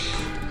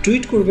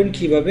 টুইট করবেন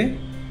কিভাবে,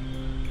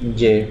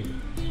 যে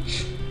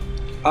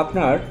আপনি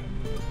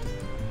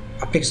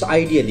কিছু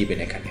আইডিয়া দিবেন,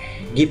 এখানে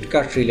গিফট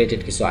কার্ড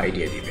রিলেটেড কিছু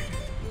আইডিয়া দিবেন।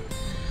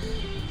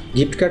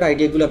 গিফট কার্ড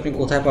আইডিয়াগুলো আপনি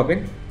কোথায় পাবেন?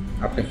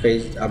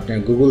 আপনি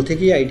গুগল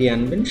থেকেই আইডিয়া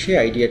আনবেন। সেই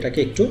আইডিয়াটাকে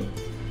একটু,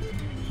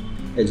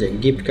 এই যে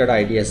গিফট কার্ড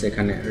আইডিয়া আছে,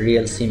 এখানে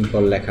রিয়েল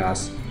সিম্পল লেখা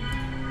আছে।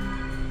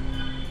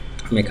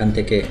 আমি এখান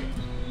থেকে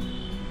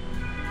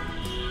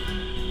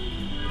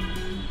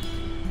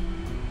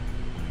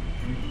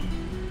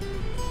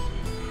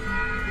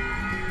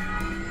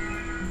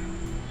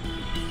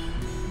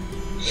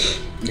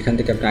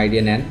আপনি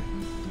আইডিয়া নেন।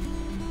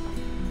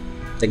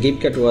 The gift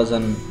card was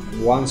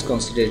once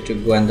considered to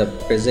go and the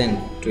present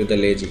to the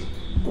lazy.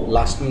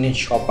 Last minute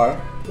shopper,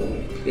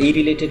 এই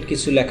রিলেটেড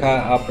কিছু লেখা,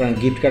 আপনার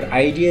গিফট কার্ড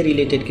আইডিয়া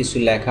রিলেটেড কিছু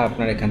লেখা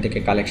আপনার এখান থেকে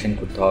কালেকশন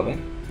করতে হবে।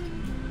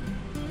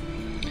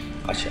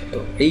 আচ্ছা, তো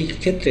এই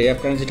ক্ষেত্রে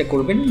আপনারা যেটা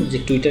করবেন যে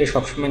টুইটারে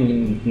সবসময়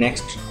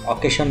নেক্সট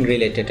অকেশন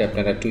রিলেটেড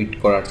আপনারা টুইট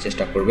করার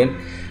চেষ্টা করবেন।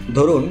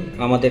 ধরুন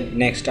আমাদের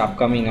নেক্সট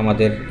আপকামিং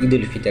আমাদের ঈদ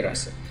উল ফিতর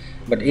আছে,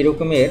 বাট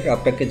এরকমের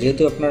আপনাকে,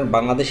 যেহেতু আপনার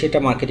বাংলাদেশে এটা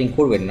মার্কেটিং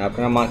করবেন না,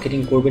 আপনারা মার্কেটিং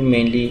করবেন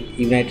মেইনলি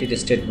ইউনাইটেড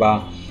স্টেট বা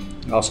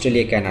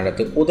অস্ট্রেলিয়া,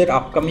 কানাডাতে। ওদের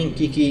আপকামিং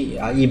কী কী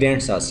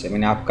ইভেন্টস আছে,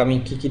 মানে আপকামিং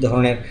কী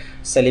ধরনের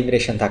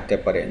সেলিব্রেশন থাকতে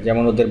পারে,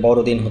 যেমন ওদের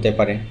বড়দিন হতে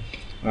পারে,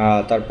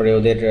 তারপরে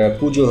ওদের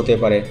পুজো হতে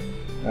পারে,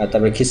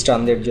 তারপরে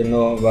খ্রিস্টানদের জন্য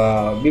বা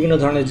বিভিন্ন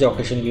ধরনের যে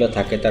অকেশনগুলো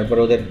থাকে, তারপরে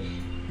ওদের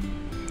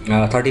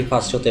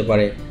 31st হতে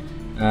পারে,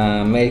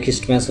 মেরি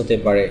ক্রিসমাস হতে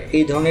পারে।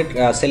 এই ধরনের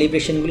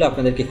সেলিব্রেশনগুলো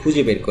আপনাদেরকে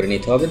খুঁজে বের করে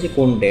নিতে হবে যে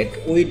কোন ডেট,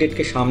 ওই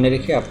ডেটকে সামনে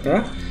রেখে আপনারা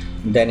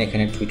দেন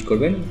এখানে টুইট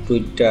করবেন।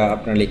 টুইটটা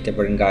আপনারা লিখতে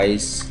পারেন,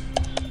 guys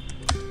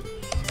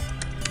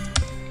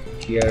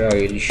here I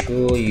will show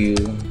you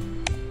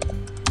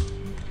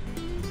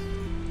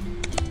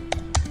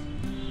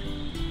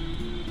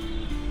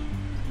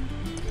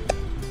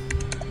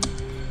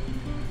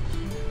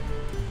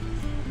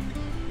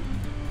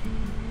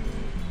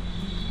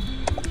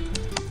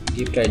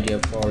gift idea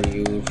for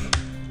your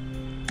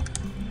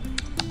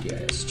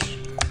dearest ...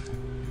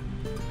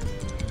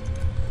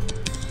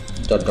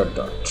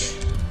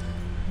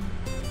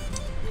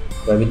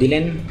 ভাবে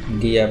দিলেন।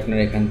 দিয়ে আপনার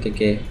এখান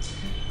থেকে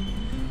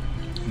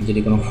যদি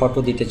কোনো ফটো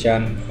দিতে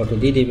চান, ফটো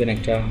দিয়ে দিবেন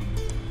একটা।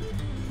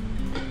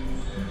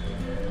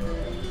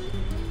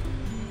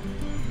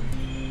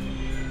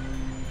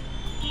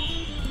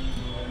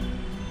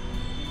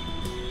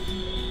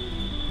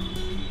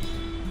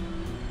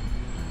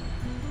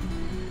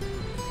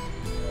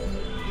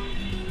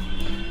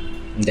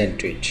 দেন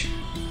টুইট।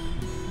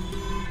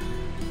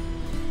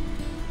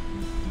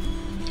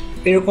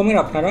 এরকমের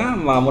আপনারা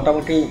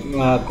মোটামুটি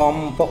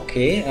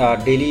কমপক্ষে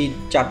ডেইলি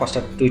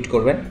 4-5টা টুইট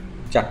করবেন,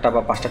 4টা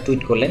বা 5টা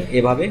টুইট করলেন।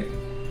 এভাবে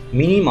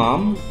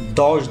মিনিমাম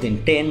 10 দিন,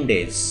 10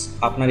 ডেজ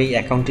আপনার এই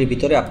অ্যাকাউন্টের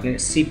ভিতরে আপনি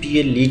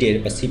সিপিএ লিডের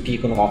বা সিপিএ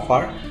কোনো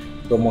অফার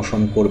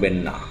প্রমোশন করবেন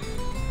না।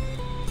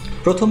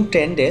 প্রথম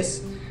 10 ডেজ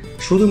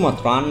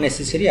শুধুমাত্র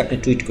আননেসেসারি আপনি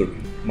টুইট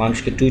করবেন,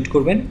 মানুষকে টুইট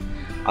করবেন।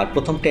 আর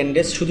প্রথম 10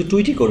 ডেজ শুধু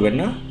টুইটই করবেন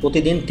না,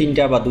 প্রতিদিন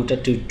 3টা বা 2টা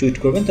টুইট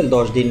করবেন। তাহলে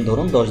 10 দিন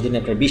ধরুন, 10 দিনে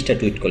আপনার 20টা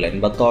টুইট করলেন,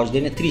 বা 10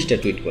 দিনে 30টা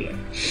টুইট করলেন।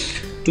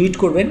 টুইট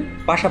করবেন,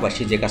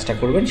 পাশাপাশি যে কাজটা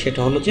করবেন সেটা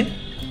হলো যে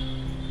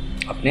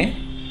আপনি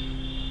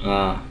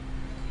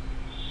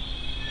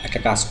একটা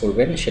কাজ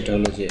করবেন, সেটা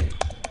হলো যে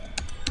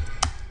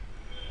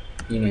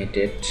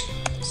ইউনাইটেড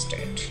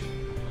স্টেট।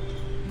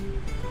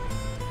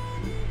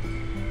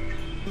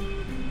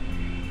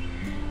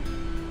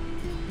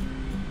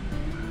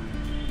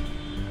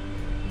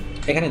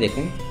 এখানে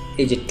দেখুন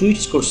এই যে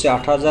টুইটস করছে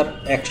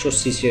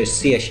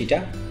 8186টা,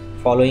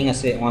 ফলোয়িং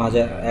আছে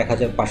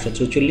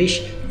 1544,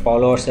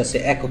 ফলোয়ার্স আছে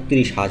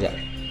 31000।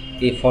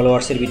 এই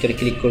ফলোয়ার্সের ভিতরে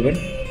ক্লিক করবেন,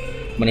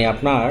 মানে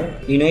আপনার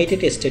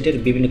ইউনাইটেড স্টেটের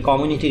বিভিন্ন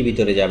কমিউনিটির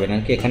ভিতরে যাবেন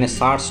আর কি। এখানে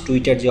সার্চ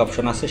টুইটার যে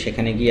অপশন আছে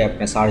সেখানে গিয়ে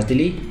আপনার সার্চ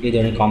দিলেই এই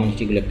ধরনের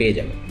কমিউনিটিগুলো পেয়ে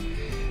যাবেন।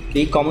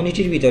 এই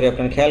কমিউনিটির ভিতরে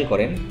আপনারা খেয়াল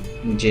করেন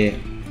যে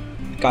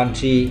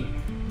কান্ট্রি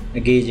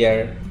গেজার,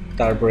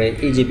 তারপরে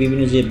এই যে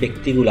বিভিন্ন যে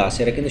ব্যক্তিগুলো আছে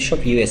এরা কিন্তু সব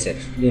ইউএসের,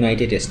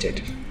 ইউনাইটেড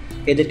স্টেটের।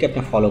 এদেরকে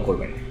আপনি ফলো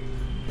করবেন,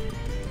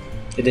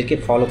 এদেরকে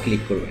ফলো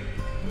ক্লিক করবেন,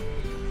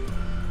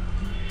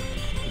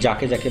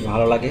 যাকে যাকে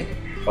ভালো লাগে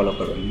ফলো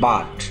করবেন।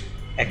 বাট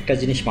একটা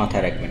জিনিস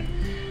মাথায় রাখবেন,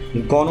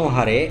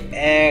 গণহারে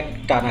এক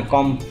টানা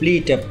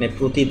কমপ্লিট আপনি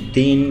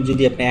প্রতিদিন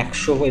যদি আপনি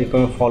 100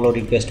 এরকম ফলো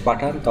রিকোয়েস্ট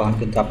পাঠান, তখন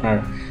কিন্তু আপনার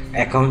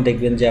অ্যাকাউন্ট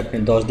দেখবেন যে আপনি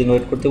 10 দিন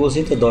ওয়েট করতে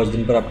বলছেন, তো 10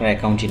 দিন পর আপনার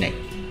অ্যাকাউন্টই নাই।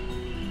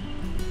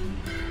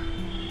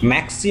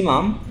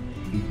 ম্যাক্সিমাম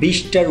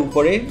 20টার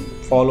উপরে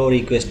ফলো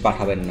রিকোয়েস্ট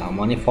পাঠাবেন না,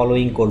 মানে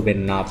ফলোইং করবেন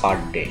না পার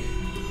ডে।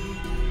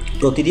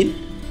 প্রতিদিন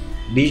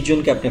 20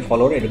 জনকে আপনি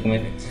ফলোর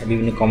এরকমের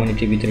বিভিন্ন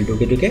কমিউনিটির ভিতরে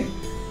ঢুকে ঢুকে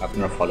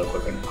আপনারা ফলো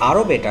করবেন।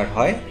 আরও বেটার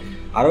হয়,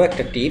 আরও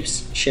একটা টিপস,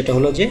 সেটা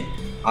হলো যে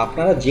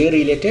আপনারা যে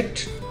রিলেটেড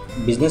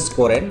বিজনেস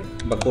করেন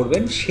বা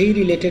করবেন সেই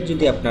রিলেটেড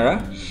যদি আপনারা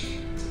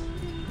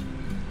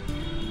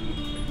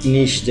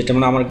নিশ, যেটা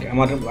মানে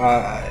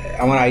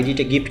আমার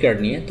আইডিটা গিফট কার্ড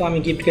নিয়ে, তো আমি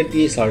গিফট কার্ড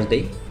দিয়ে সার্চ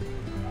দিই।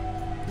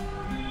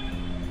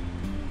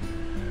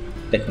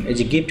 দেখুন এই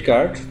যে গিফট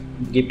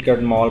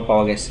কার্ড মল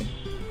পাওয়া গেছে,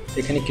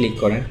 এখানে ক্লিক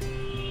করেন।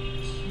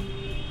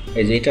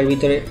 এই যে এটার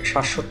ভিতরে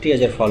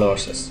 67,000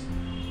 ফলোয়ার্স আছে।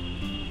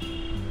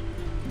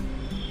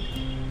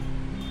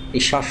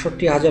 এই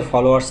 67,000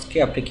 ফলোয়ার্সকে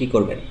আপনি কি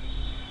করবেন,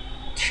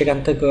 সেখান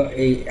থেকে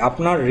এই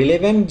আপনার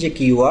রিলেভেন্ট যে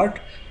কিওয়ার্ড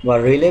বা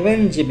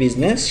রিলেভেন্ট যে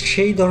বিজনেস,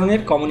 সেই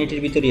ধরনের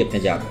কমিউনিটির ভিতরেই আপনি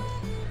যাবেন,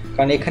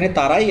 কারণ এখানে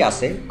তারাই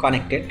আছে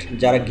কানেক্টেড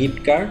যারা গিফট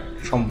কার্ড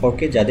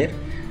সম্পর্কে যাদের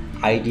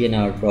আইডিয়া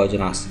নেওয়ার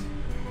প্রয়োজন আছে।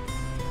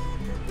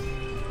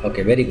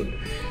 ওকে, ভেরি গুড।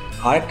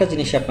 আরেকটা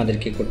জিনিস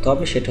আপনাদেরকে করতে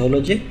হবে, সেটা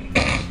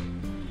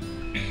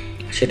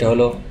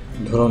হলো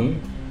ধরুন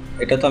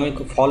এটা তো আমি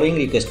ফলোইং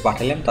রিকোয়েস্ট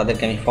পাঠালাম,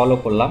 তাদেরকে আমি ফলো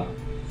করলাম।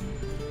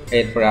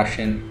 এরপরে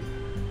আসেন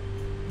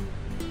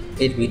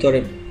এর ভিতরে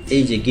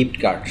এই যে গিফট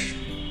কার্ড,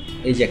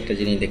 এই যে একটা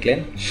জিনিস দেখলেন,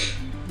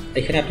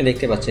 এখানে আপনি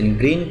দেখতে পাচ্ছেন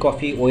green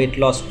coffee weight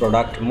loss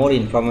product, more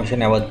information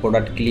about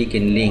product, click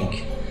in link.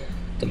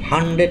 তো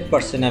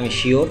 100% আমি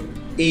শিওর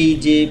এই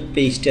যে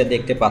পেজটা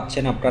দেখতে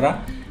পাচ্ছেন আপনারা,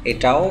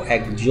 এটাও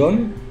একজন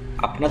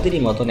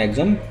আপনাদেরই মতন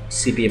একজন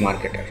সিপিএ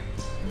মার্কেটার।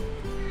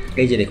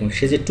 এই যে দেখুন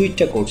সে যে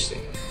টুইটটা করছে,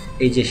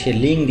 এই যে সে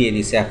লিঙ্ক দিয়ে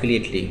দিয়েছে,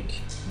 অ্যাফিলিয়েট লিঙ্ক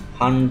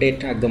 100,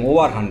 একদম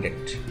ওভার 100।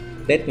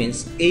 দ্যাট মিনস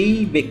এই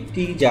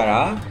ব্যক্তি যারা,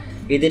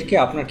 এদেরকে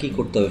আপনার কি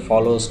করতে হবে,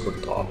 ফলোস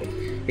করতে হবে।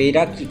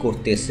 এরা কি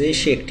করতেছে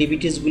সে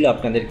অ্যাক্টিভিটিসগুলো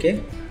আপনাদেরকে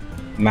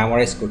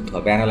মেমোরাইজ করতে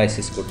হবে,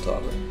 অ্যানালাইসিস করতে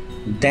হবে,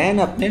 দেন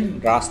আপনি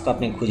রাস্তা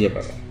আপনি খুঁজে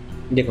পাবেন।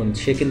 দেখুন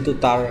সে কিন্তু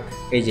তার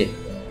এই যে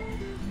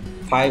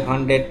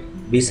 500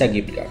 ভিসা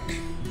গিফট কার্ড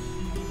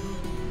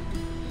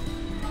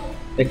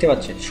দেখতে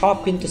পাচ্ছেন, সব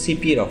কিন্তু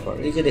সিপিএর অফার।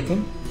 এই যে দেখুন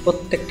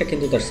প্রত্যেকটা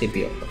কিন্তু তার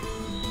সিপিএ অফার।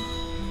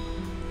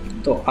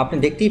 তো আপনি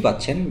দেখতেই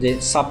পাচ্ছেন যে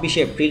 26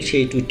 এপ্রিল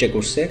সেই টুইটটা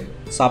করছে,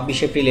 26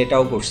 এপ্রিল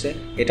এটাও করছে,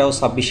 এটাও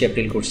 26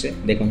 এপ্রিল করছে।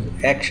 দেখুন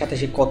একসাথে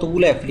সে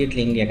কতগুলো অ্যাফিলিয়েট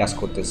লিঙ্ক নিয়ে কাজ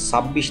করতেছে।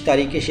 26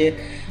 তারিখে সে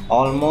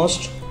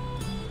অলমোস্ট,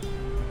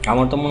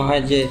 আমার তো মনে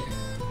হয় যে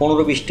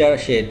 15-20টা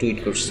সে টুইট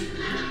করছে।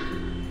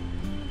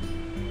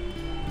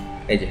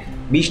 এই যে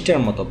 20টার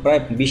মতো,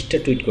 প্রায় 20টা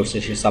টুইট করছে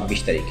সে 26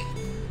 তারিখে।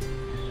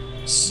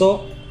 So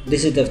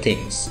this is the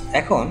things.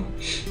 এখন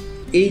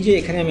এই যে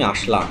এখানে আমি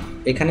আসলাম,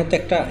 এখানে তো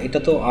একটা, এটা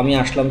তো আমি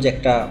আসলাম যে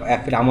একটা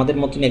আমাদের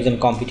মতন একজন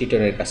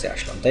কম্পিটিটরের কাছে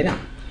আসলাম, তাই না?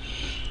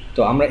 তো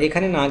আমরা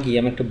এখানে না গিয়ে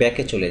আমি একটু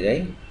ব্যাকে চলে যাই।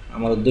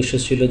 আমার উদ্দেশ্য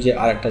ছিল যে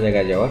আর একটা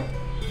জায়গায় যাওয়ার।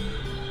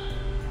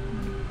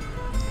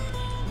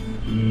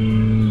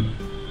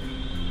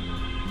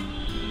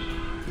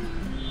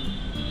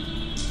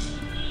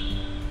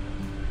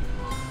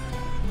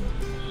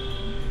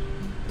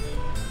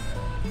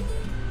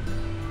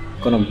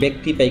 কোনো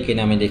ব্যক্তি পাই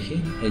কিনা আমি দেখি।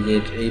 এই যে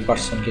এই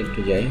পার্সনকে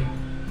একটু যাই।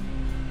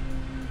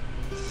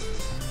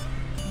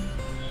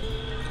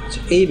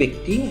 এই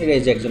ব্যক্তি, এটা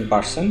যে একজন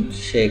পার্সন,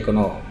 সে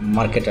কোনো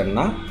মার্কেটার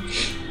না,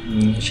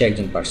 সে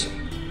একজন পার্সন।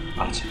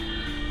 আচ্ছা,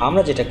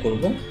 আমরা যেটা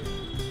করব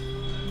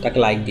তাকে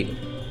লাইক দিব,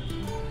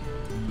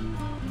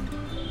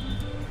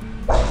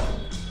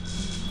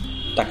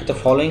 তাকে তো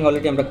ফলোইং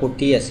অলরেডি আমরা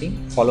করতেই আসি,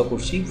 ফলো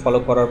করছি। ফলো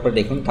করার পর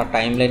দেখুন তার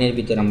টাইম লাইনের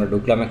ভিতরে আমরা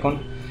ঢুকলাম এখন।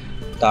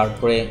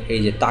 তারপরে এই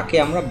যে তাকে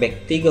আমরা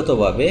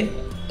ব্যক্তিগতভাবে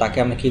তাকে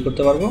আমরা কী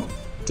করতে পারবো,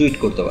 টুইট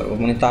করতে পারবো,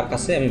 মানে তার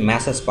কাছে আমি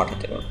মেসেজ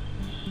পাঠাতে পারবো।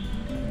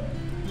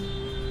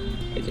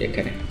 এই যে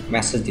এখানে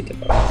মেসেজ দিতে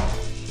পারবো।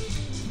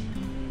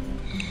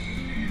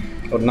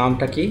 ওর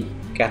নামটা কি,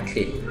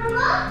 ক্যাথলিন।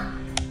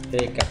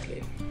 এই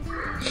ক্যাথলিন,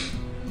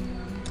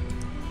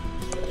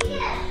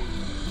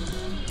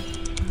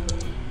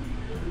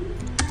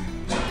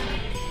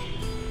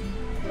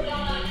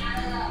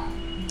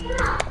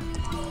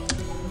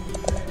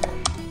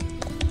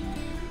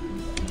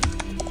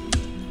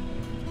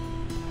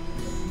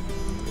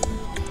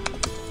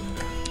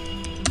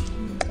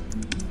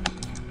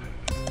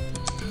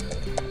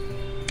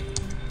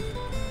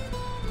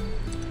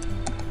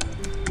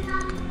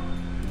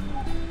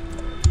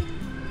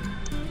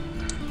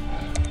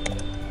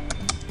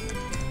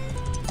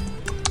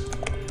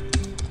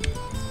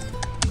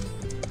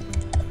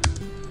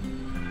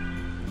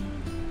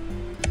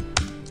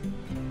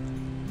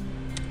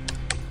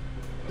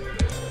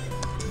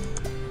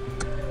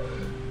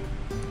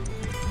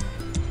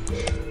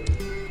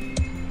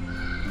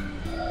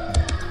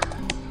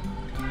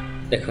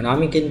 দেখুন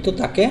আমি কিন্তু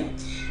তাকে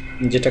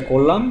যেটা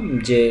করলাম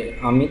যে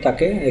আমি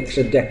তাকে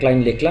এক লাইন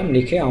লিখলাম,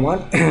 লিখে আমার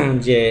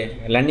যে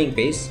ল্যান্ডিং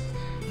পেজ,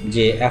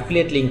 যে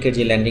অ্যাফিলিয়েট লিঙ্কের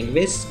যে ল্যান্ডিং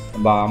পেজ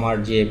বা আমার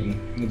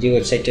যে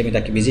ওয়েবসাইটটা আমি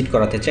তাকে ভিজিট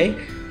করাতে চাই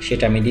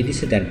সেটা আমি দিয়ে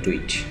দিচ্ছি দেন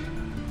টুইট।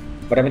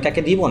 বাট আমি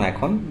তাকে দিব না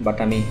এখন, বাট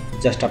আমি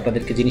জাস্ট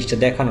আপনাদেরকে জিনিসটা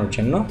দেখানোর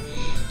জন্য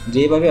যে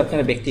এইভাবে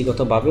আপনারা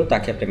ব্যক্তিগতভাবেও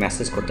তাকে আপনি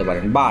মেসেজ করতে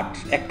পারেন। বাট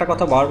একটা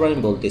কথা বারবার আমি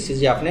বলতেছি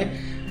যে আপনি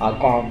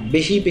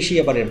বেশি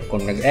আবার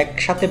এরকম না,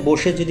 একসাথে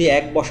বসে যদি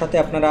এক বসাতে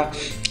আপনারা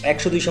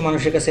 100-200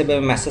 মানুষের কাছে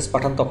এভাবে মেসেজ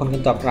পাঠান তখন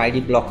কিন্তু আপনার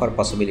আইডি ব্লক হওয়ার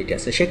পসিবিলিটি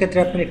আছে। সেক্ষেত্রে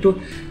আপনি একটু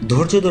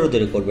ধৈর্য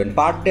ধরে করবেন।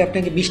 পার ডে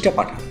আপনাকে 20টা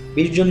পাঠান,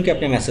 20 জনকে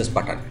আপনি মেসেজ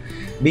পাঠান,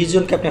 20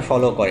 জনকে আপনি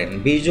ফলো করেন,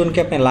 20 জনকে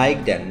আপনি লাইক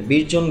দেন,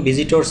 20 জন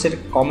ভিজিটর্সের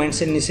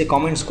কমেন্টসের নিচে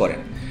কমেন্টস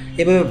করেন।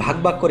 এভাবে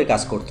ভাগ করে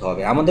কাজ করতে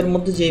হবে। আমাদের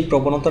মধ্যে যে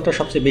প্রবণতাটা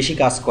সবচেয়ে বেশি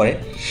কাজ করে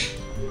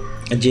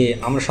যে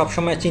আমরা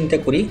সবসময় চিন্তা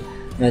করি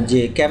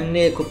যে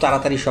কেমনে খুব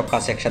তাড়াতাড়ি সব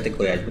কাজ একসাথে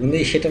করে আসবে, কিন্তু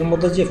সেটার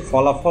মধ্যে যে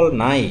ফলাফল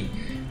নাই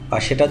বা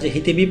সেটা যে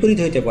হিতে বিপরীত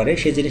হইতে পারে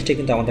সেই জিনিসটা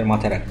কিন্তু আমাদের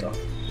মাথায় রাখতে হবে।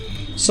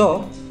 সো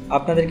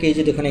আপনাদেরকে এই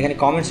যে দেখুন এখানে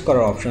কমেন্টস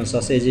করার অপশানস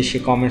আছে, এই যে সে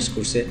কমেন্টস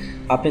করছে,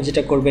 আপনি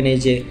যেটা করবেন এই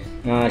যে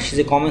সে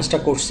যে কমেন্টসটা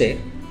করছে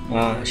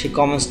সেই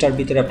কমেন্টসটার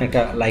ভিতরে আপনি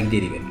একটা লাইক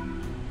দিয়ে দিবেন।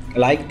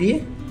 লাইক দিয়ে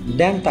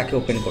দেন তাকে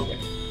ওপেন করবেন,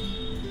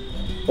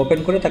 ওপেন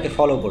করে তাকে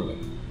ফলো করবেন।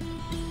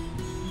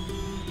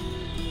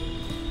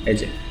 এই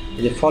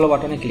যে ফলো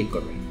বাটনে ক্লিক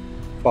করবেন,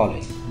 ফলো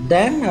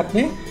দেন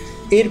আপনি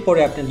এরপরে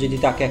আপনি যদি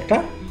তাকে একটা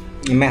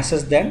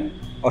মেসেজ দেন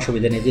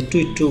অসুবিধা নেই যে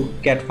tweet two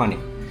cat funny.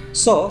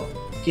 So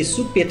কিছু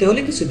পেতে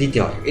হলে কিছু দিতে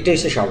হয়, এটা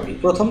হচ্ছে স্বাভাবিক।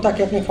 প্রথম তাকে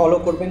আপনি ফলো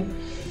করবেন,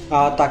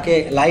 তাকে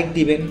লাইক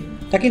দিবেন,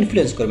 তাকে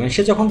ইনফ্লুয়েন্স করবেন।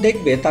 সে যখন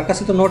দেখবে তার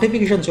কাছে তো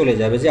নোটিফিকেশন চলে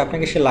যাবে যে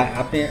আপনাকে সে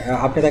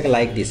আপনি তাকে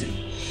লাইক দিয়েছেন,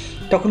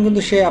 তখন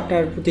কিন্তু সে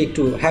আপনার প্রতি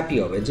একটু হ্যাপি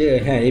হবে যে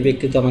হ্যাঁ এই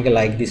ব্যক্তি তো আমাকে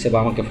লাইক দিছে বা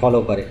আমাকে ফলো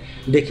করে,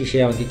 দেখি সে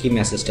আমাকে কী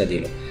মেসেজটা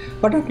দিল।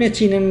 বাট আপনি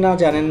চিনেন না,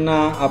 জানেন না,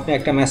 আপনি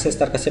একটা মেসেজ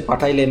তার কাছে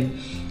পাঠাইলেন,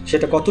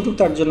 সেটা কতটুকু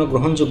তার জন্য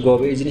গ্রহণযোগ্য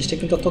হবে এই জিনিসটা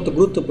কিন্তু অত্যন্ত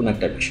গুরুত্বপূর্ণ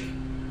একটা বিষয়।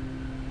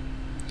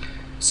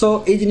 সো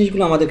এই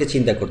জিনিসগুলো আমাদেরকে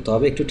চিন্তা করতে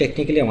হবে, একটু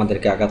টেকনিক্যালি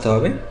আমাদেরকে আগাতে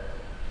হবে,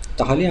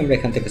 তাহলেই আমরা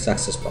এখান থেকে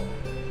সাকসেস পাবো।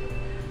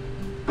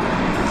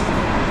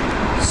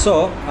 সো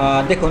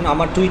দেখুন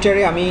আমার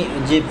টুইটারে আমি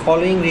যে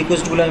ফলোয়িং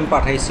রিকোয়েস্টগুলো আমি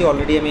পাঠাইছি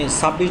অলরেডি আমি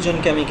 26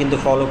 জনকে আমি কিন্তু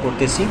ফলো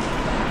করতেছি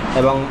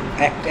এবং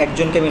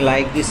একজনকে আমি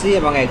লাইক দিছি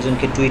এবং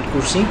একজনকে টুইট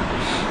করছি।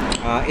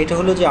 এটা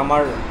হলো যে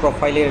আমার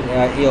প্রোফাইলের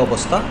এই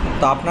অবস্থা।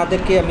 তো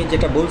আপনাদেরকে আমি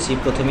যেটা বলছি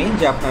প্রথমেই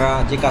যে আপনারা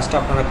যে কাজটা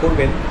আপনারা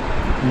করবেন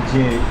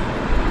যে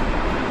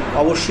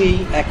অবশ্যই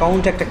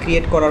অ্যাকাউন্ট একটা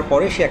ক্রিয়েট করার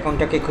পরে সেই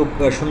অ্যাকাউন্টটাকে খুব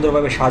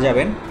সুন্দরভাবে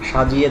সাজাবেন,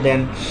 সাজিয়ে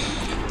দেন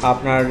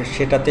আপনার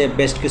সেটাতে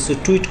বেস্ট কিছু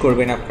টুইট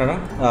করবেন। আপনারা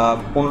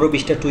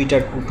 15-20টা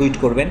টুইট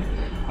করবেন,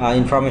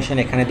 ইনফরমেশন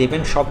এখানে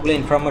দিবেন। সবগুলো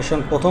ইনফরমেশন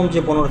প্রথম যে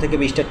 15 থেকে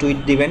 20টা টুইট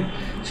দিবেন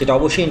সেটা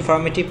অবশ্যই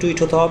ইনফরমেটিভ টুইট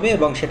হতে হবে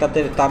এবং সেটাতে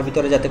তার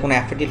ভিতরে যাতে কোনো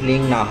অ্যাফিলিয়েট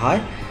লিঙ্ক না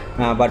হয়,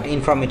 বাট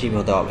ইনফরমেটিভ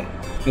হতে হবে,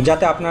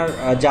 যাতে আপনার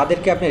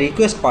যাদেরকে আপনি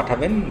রিকোয়েস্ট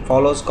পাঠাবেন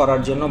ফলোজ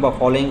করার জন্য বা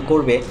ফলোইং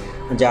করবে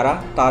যারা,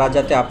 তারা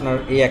যাতে আপনার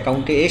এই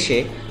অ্যাকাউন্টে এসে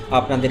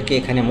আপনাদেরকে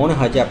এখানে মনে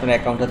হয় যে আপনার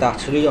অ্যাকাউন্টটাতে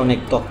আসলেই অনেক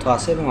তথ্য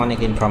আছে এবং অনেক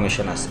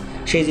ইনফরমেশন আছে,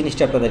 সেই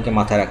জিনিসটা আপনাদেরকে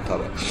মাথায় রাখতে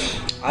হবে।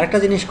 আরেকটা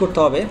জিনিস করতে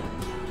হবে,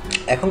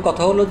 এখন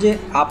কথা হলো যে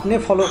আপনি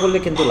ফলো করলে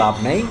কিন্তু লাভ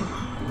নাই।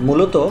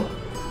 মূলত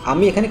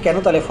আমি এখানে কেন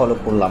তাহলে ফলো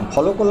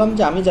করলাম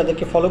যে আমি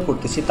যাদেরকে ফলো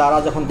করতেছি তারা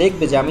যখন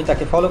দেখবে যে আমি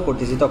তাকে ফলো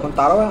করতেছি তখন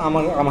তারাও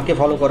আমাকে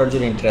ফলো করার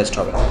জন্য ইন্টারেস্ট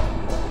হবে।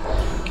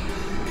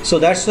 সো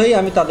দ্যাটস ওয়াই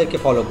আমি তাদেরকে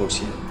ফলো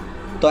করছি।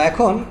 তো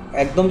এখন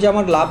একদম যে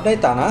আমার লাভ নাই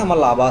তা না, আমার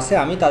লাভ আছে।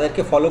 আমি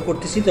তাদেরকে ফলো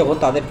করতেছি, যখন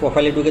তাদের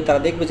প্রোফাইলে ঢুকে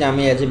তারা দেখবে যে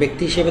আমি অ্যাজ এ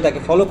ব্যক্তি হিসেবে তাকে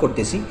ফলো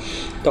করতেছি,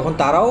 তখন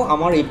তারাও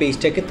আমার এই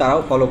পেজটাকে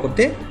তারাও ফলো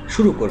করতে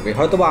শুরু করবে।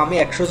 হয়তোবা আমি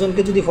 100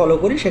 জনকে যদি ফলো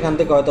করি সেখান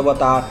থেকে হয়তোবা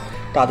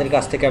তাদের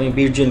কাছ থেকে আমি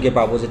 20 জনকে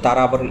পাবো যে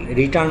তারা আবার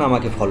রিটার্ন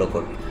আমাকে ফলো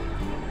করবে।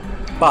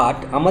 বাট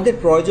আমাদের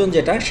প্রয়োজন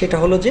যেটা সেটা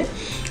হলো যে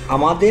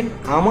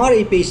আমার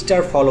এই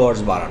পেজটার ফলোয়ার্স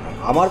বাড়ানো।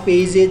 আমার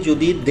পেজে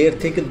যদি 1,500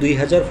 থেকে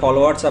 2,000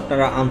 ফলোয়ার্স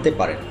আপনারা আনতে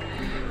পারেন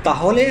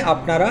তাহলে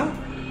আপনারা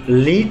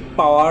লিড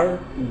পাওয়ার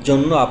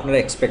জন্য আপনারা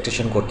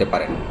এক্সপেকটেশন করতে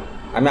পারেন।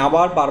 আমি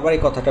আবার বারবার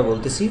এই কথাটা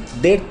বলতেছি,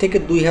 1,500 থেকে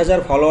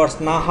 2,000 ফলোয়ার্স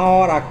না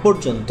হওয়ার আগ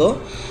পর্যন্ত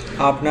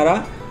আপনারা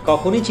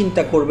কখনই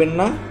চিন্তা করবেন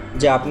না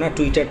যে আপনার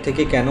টুইটার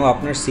থেকে কেন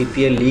আপনার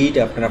সিপিএ লিড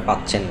আপনারা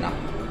পাচ্ছেন না।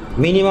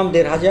 মিনিমাম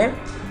 1,500,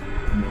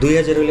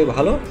 2,000 হলে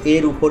ভালো,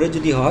 এর উপরে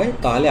যদি হয়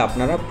তাহলে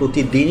আপনারা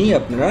প্রতিদিনই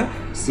আপনারা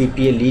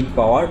সিপিএ লিড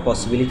পাওয়ার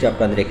পসিবিলিটি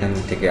আপনাদের এখান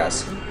থেকে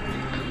আসে।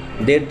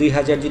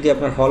 1,500-2,000 যদি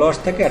আপনার ফলোয়ার্স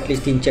থাকে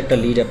অ্যাটলিস্ট 3-4টা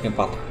লিড আপনি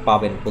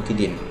পাবেন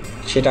প্রতিদিন।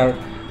 সেটার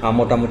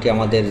মোটামুটি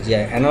আমাদের যে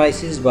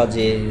অ্যানালাইসিস বা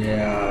যে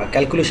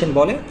ক্যালকুলেশন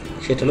বলে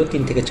সেটা হলো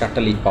 3 থেকে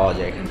 4টা লিড পাওয়া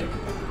যায় এখান থেকে।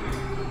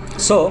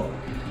 সো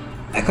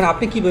এখন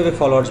আপনি কীভাবে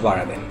ফলোয়ার্স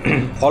বাড়াবেন?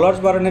 ফলোয়ার্স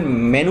বাড়ানোর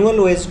ম্যানুয়াল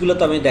ওয়েজগুলো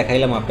তো আমি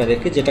দেখাইলাম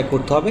আপনাদেরকে। যেটা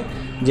করতে হবে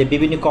যে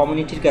বিভিন্ন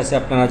কমিউনিটির কাছে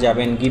আপনারা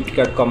যাবেন, গিফট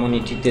কার্ড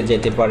কমিউনিটিতে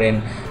যেতে পারেন,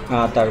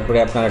 তারপরে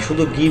আপনারা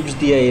শুধু গিফটস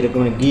দিয়ে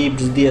এরকম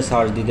গিফটস দিয়ে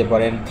সার্চ দিতে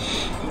পারেন।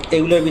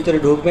 এগুলোর ভিতরে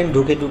ঢুকবেন,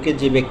 ঢুকে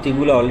যে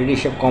ব্যক্তিগুলো অলরেডি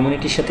সব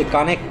কমিউনিটির সাথে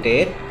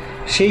কানেক্টেড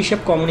সেই সব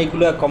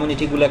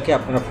কমিউনিটিগুলোকে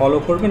আপনারা ফলো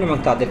করবেন এবং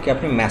তাদেরকে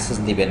আপনি মেসেজ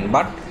দিবেন।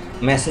 বাট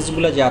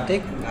মেসেজগুলো যাতে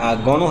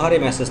গণহারে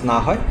মেসেজ না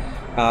হয়,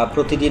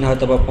 প্রতিদিন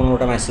হয়তো বা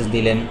 15টা মেসেজ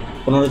দিলেন,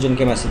 15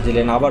 জনকে মেসেজ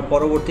দিলেন, আবার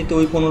পরবর্তীতে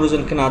ওই 15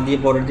 জনকে না দিয়ে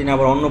পরের দিন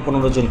আবার অন্য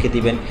 15 জনকে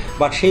দিবেন।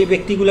 বাট সেই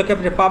ব্যক্তিগুলোকে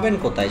আপনি পাবেন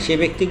কোথায়? সেই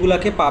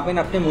ব্যক্তিগুলোকে পাবেন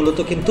আপনি মূলত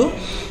কিন্তু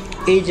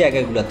এই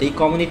জায়গাগুলোতে, এই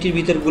কমিউনিটির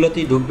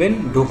ভিতরগুলোতেই ঢুকবেন।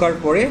 ঢোকার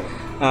পরে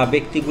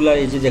ব্যক্তিগুলা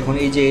এই যে দেখুন,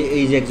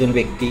 এই যে একজন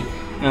ব্যক্তি,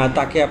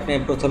 তাকে আপনি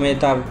প্রথমে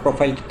তার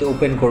প্রোফাইলটিতে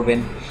ওপেন করবেন।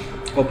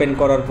 ওপেন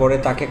করার পরে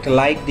তাকে একটা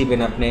লাইক দিবেন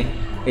আপনি।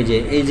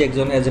 এই যে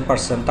একজন অ্যাজ এ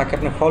পারসন, তাকে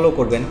আপনি ফলো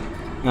করবেন।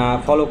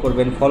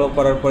 ফলো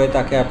করার পরে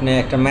তাকে আপনি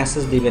একটা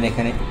মেসেজ দিবেন।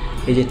 এখানে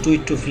এই যে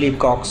টুইট টু ফ্লিপ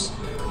কক্স,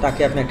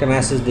 তাকে আপনি একটা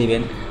মেসেজ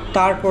দিবেন।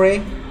 তারপরে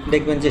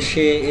দেখবেন যে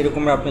সে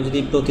এরকম, আপনি যদি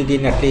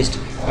প্রতিদিন অ্যাটলিস্ট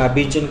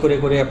 20 জন করে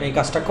আপনি এই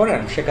কাজটা করেন,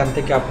 সেখান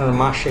থেকে আপনার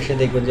মাস শেষে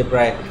দেখবেন যে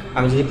প্রায়,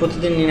 আমি যদি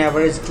প্রতিদিন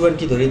অ্যাভারেজ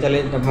 20 ধরি, তাহলে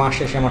মাস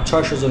শেষে আমার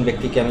 600 জন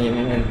ব্যক্তিকে আমি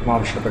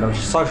মানুষকে পেলাম।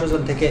 600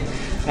 জন থেকে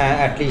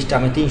অ্যাটলিস্ট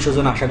আমি 300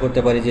 জন আশা করতে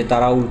পারি যে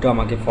তারা উল্টো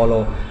আমাকে ফলো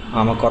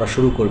করা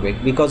শুরু করবে,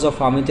 বিকজ অফ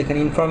আমি তো এখানে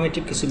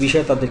ইনফরমেটিভ কিছু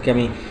বিষয় তাদেরকে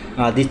আমি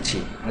দিচ্ছি।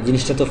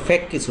 জিনিসটা তো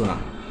ফেক কিছু না,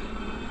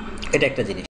 এটা একটা জিনিস।